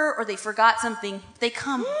heard her or they forgot something. They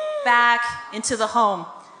come back into the home.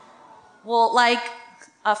 Well, like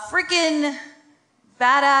a freaking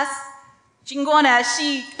badass chingona,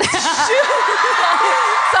 she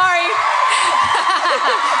sorry.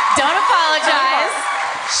 Don't apologize.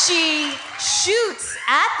 She shoots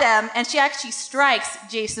at them, and she actually strikes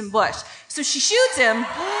Jason Bush. So she shoots him,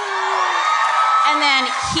 and then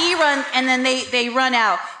he runs, and then they run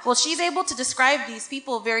out. Well, she's able to describe these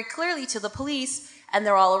people very clearly to the police, and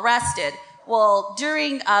they're all arrested. Well,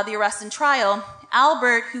 during the arrest and trial,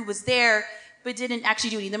 Albert, who was there but didn't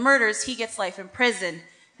actually do any of the murders, he gets life in prison.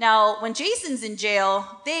 Now, when Jason's in jail,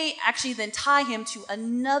 they actually then tie him to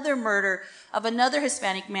another murder of another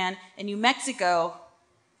Hispanic man in New Mexico.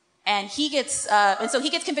 And he gets, so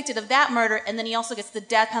he gets convicted of that murder, and then he also gets the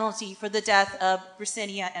death penalty for the death of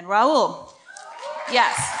Brisenia and Raul.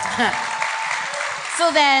 Yes.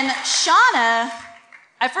 So then Shauna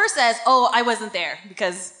at first says, oh, I wasn't there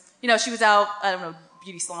because, she was out, I don't know,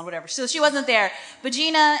 beauty salon, whatever. So she wasn't there. But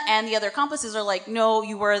Gina and the other accomplices are like, no,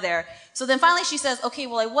 you were there. So then finally she says, okay,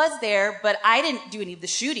 well, I was there, but I didn't do any of the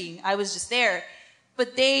shooting. I was just there.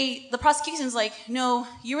 But the prosecution's like, no,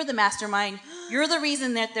 you were the mastermind. You're the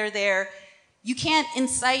reason that they're there. You can't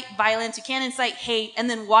incite violence. You can't incite hate and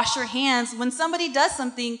then wash your hands when somebody does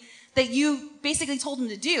something that you basically told them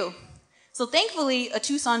to do. So thankfully, a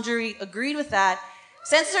Tucson jury agreed with that,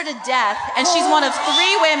 sentenced her to death, and she's one of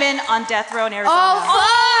 3 women on death row in Arizona. Oh,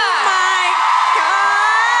 my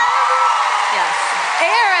God! Yes.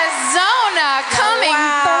 Arizona coming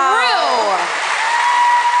through.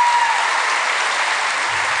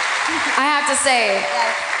 I have to say,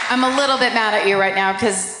 I'm a little bit mad at you right now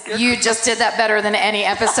because you just did that better than any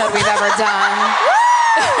episode we've ever done.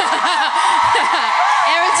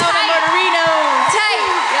 Arizona Motorino. Tight.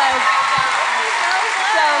 Yes.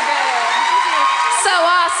 So good. So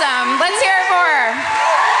awesome. Let's hear it for her.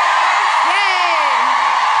 Yay.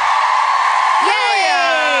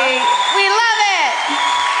 Yay. We love it.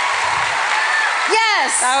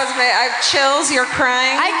 Yes. That was me. I have chills. You're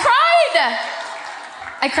crying. I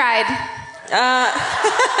cried.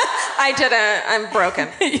 I didn't. I'm broken.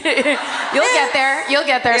 You'll get there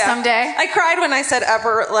Yeah. someday. I cried when I said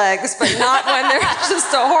upper legs, but not when they're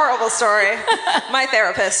just a horrible story. My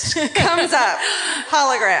therapist comes up,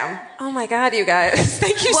 hologram. Oh my God, you guys.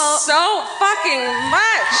 Thank you so fucking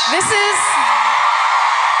much. This is...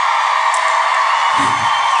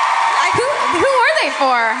 Who are they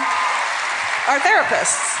for? Our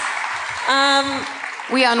therapists.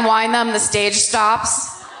 We unwind them, the stage stops.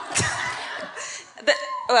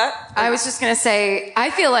 What? I was just going to say, I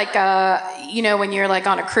feel like, when you're like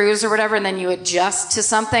on a cruise or whatever, and then you adjust to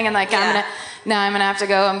something and like, I'm going to have to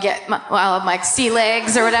go and get my sea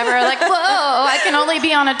legs or whatever. Like, whoa, I can only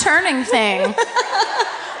be on a turning thing.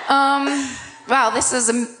 Wow, this is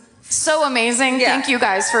so amazing. Yeah. Thank you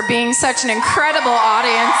guys for being such an incredible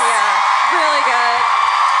audience. Yeah, really good.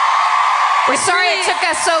 We're sorry it took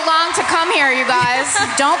us so long to come here, you guys.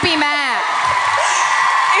 Don't be mad.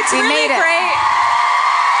 It's We really made it. great.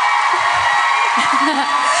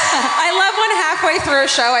 I love when halfway through a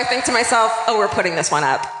show I think to myself, oh, we're putting this one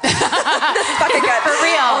up. This is fucking good. For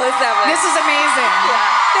real. This is amazing. Yeah.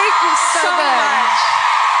 Thank you so good. much.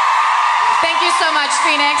 Thank you so much,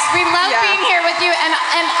 Phoenix. We love being here with you.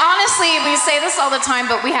 And honestly, we say this all the time,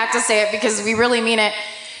 but we have to say it because we really mean it.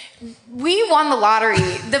 We won the lottery.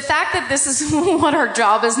 The fact that this is what our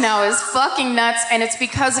job is now is fucking nuts, and it's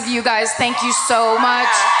because of you guys. Thank you so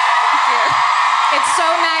much. It's so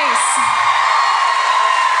nice.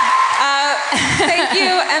 Thank you,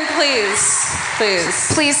 and please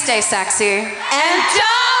Please stay sexy. and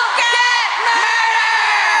don't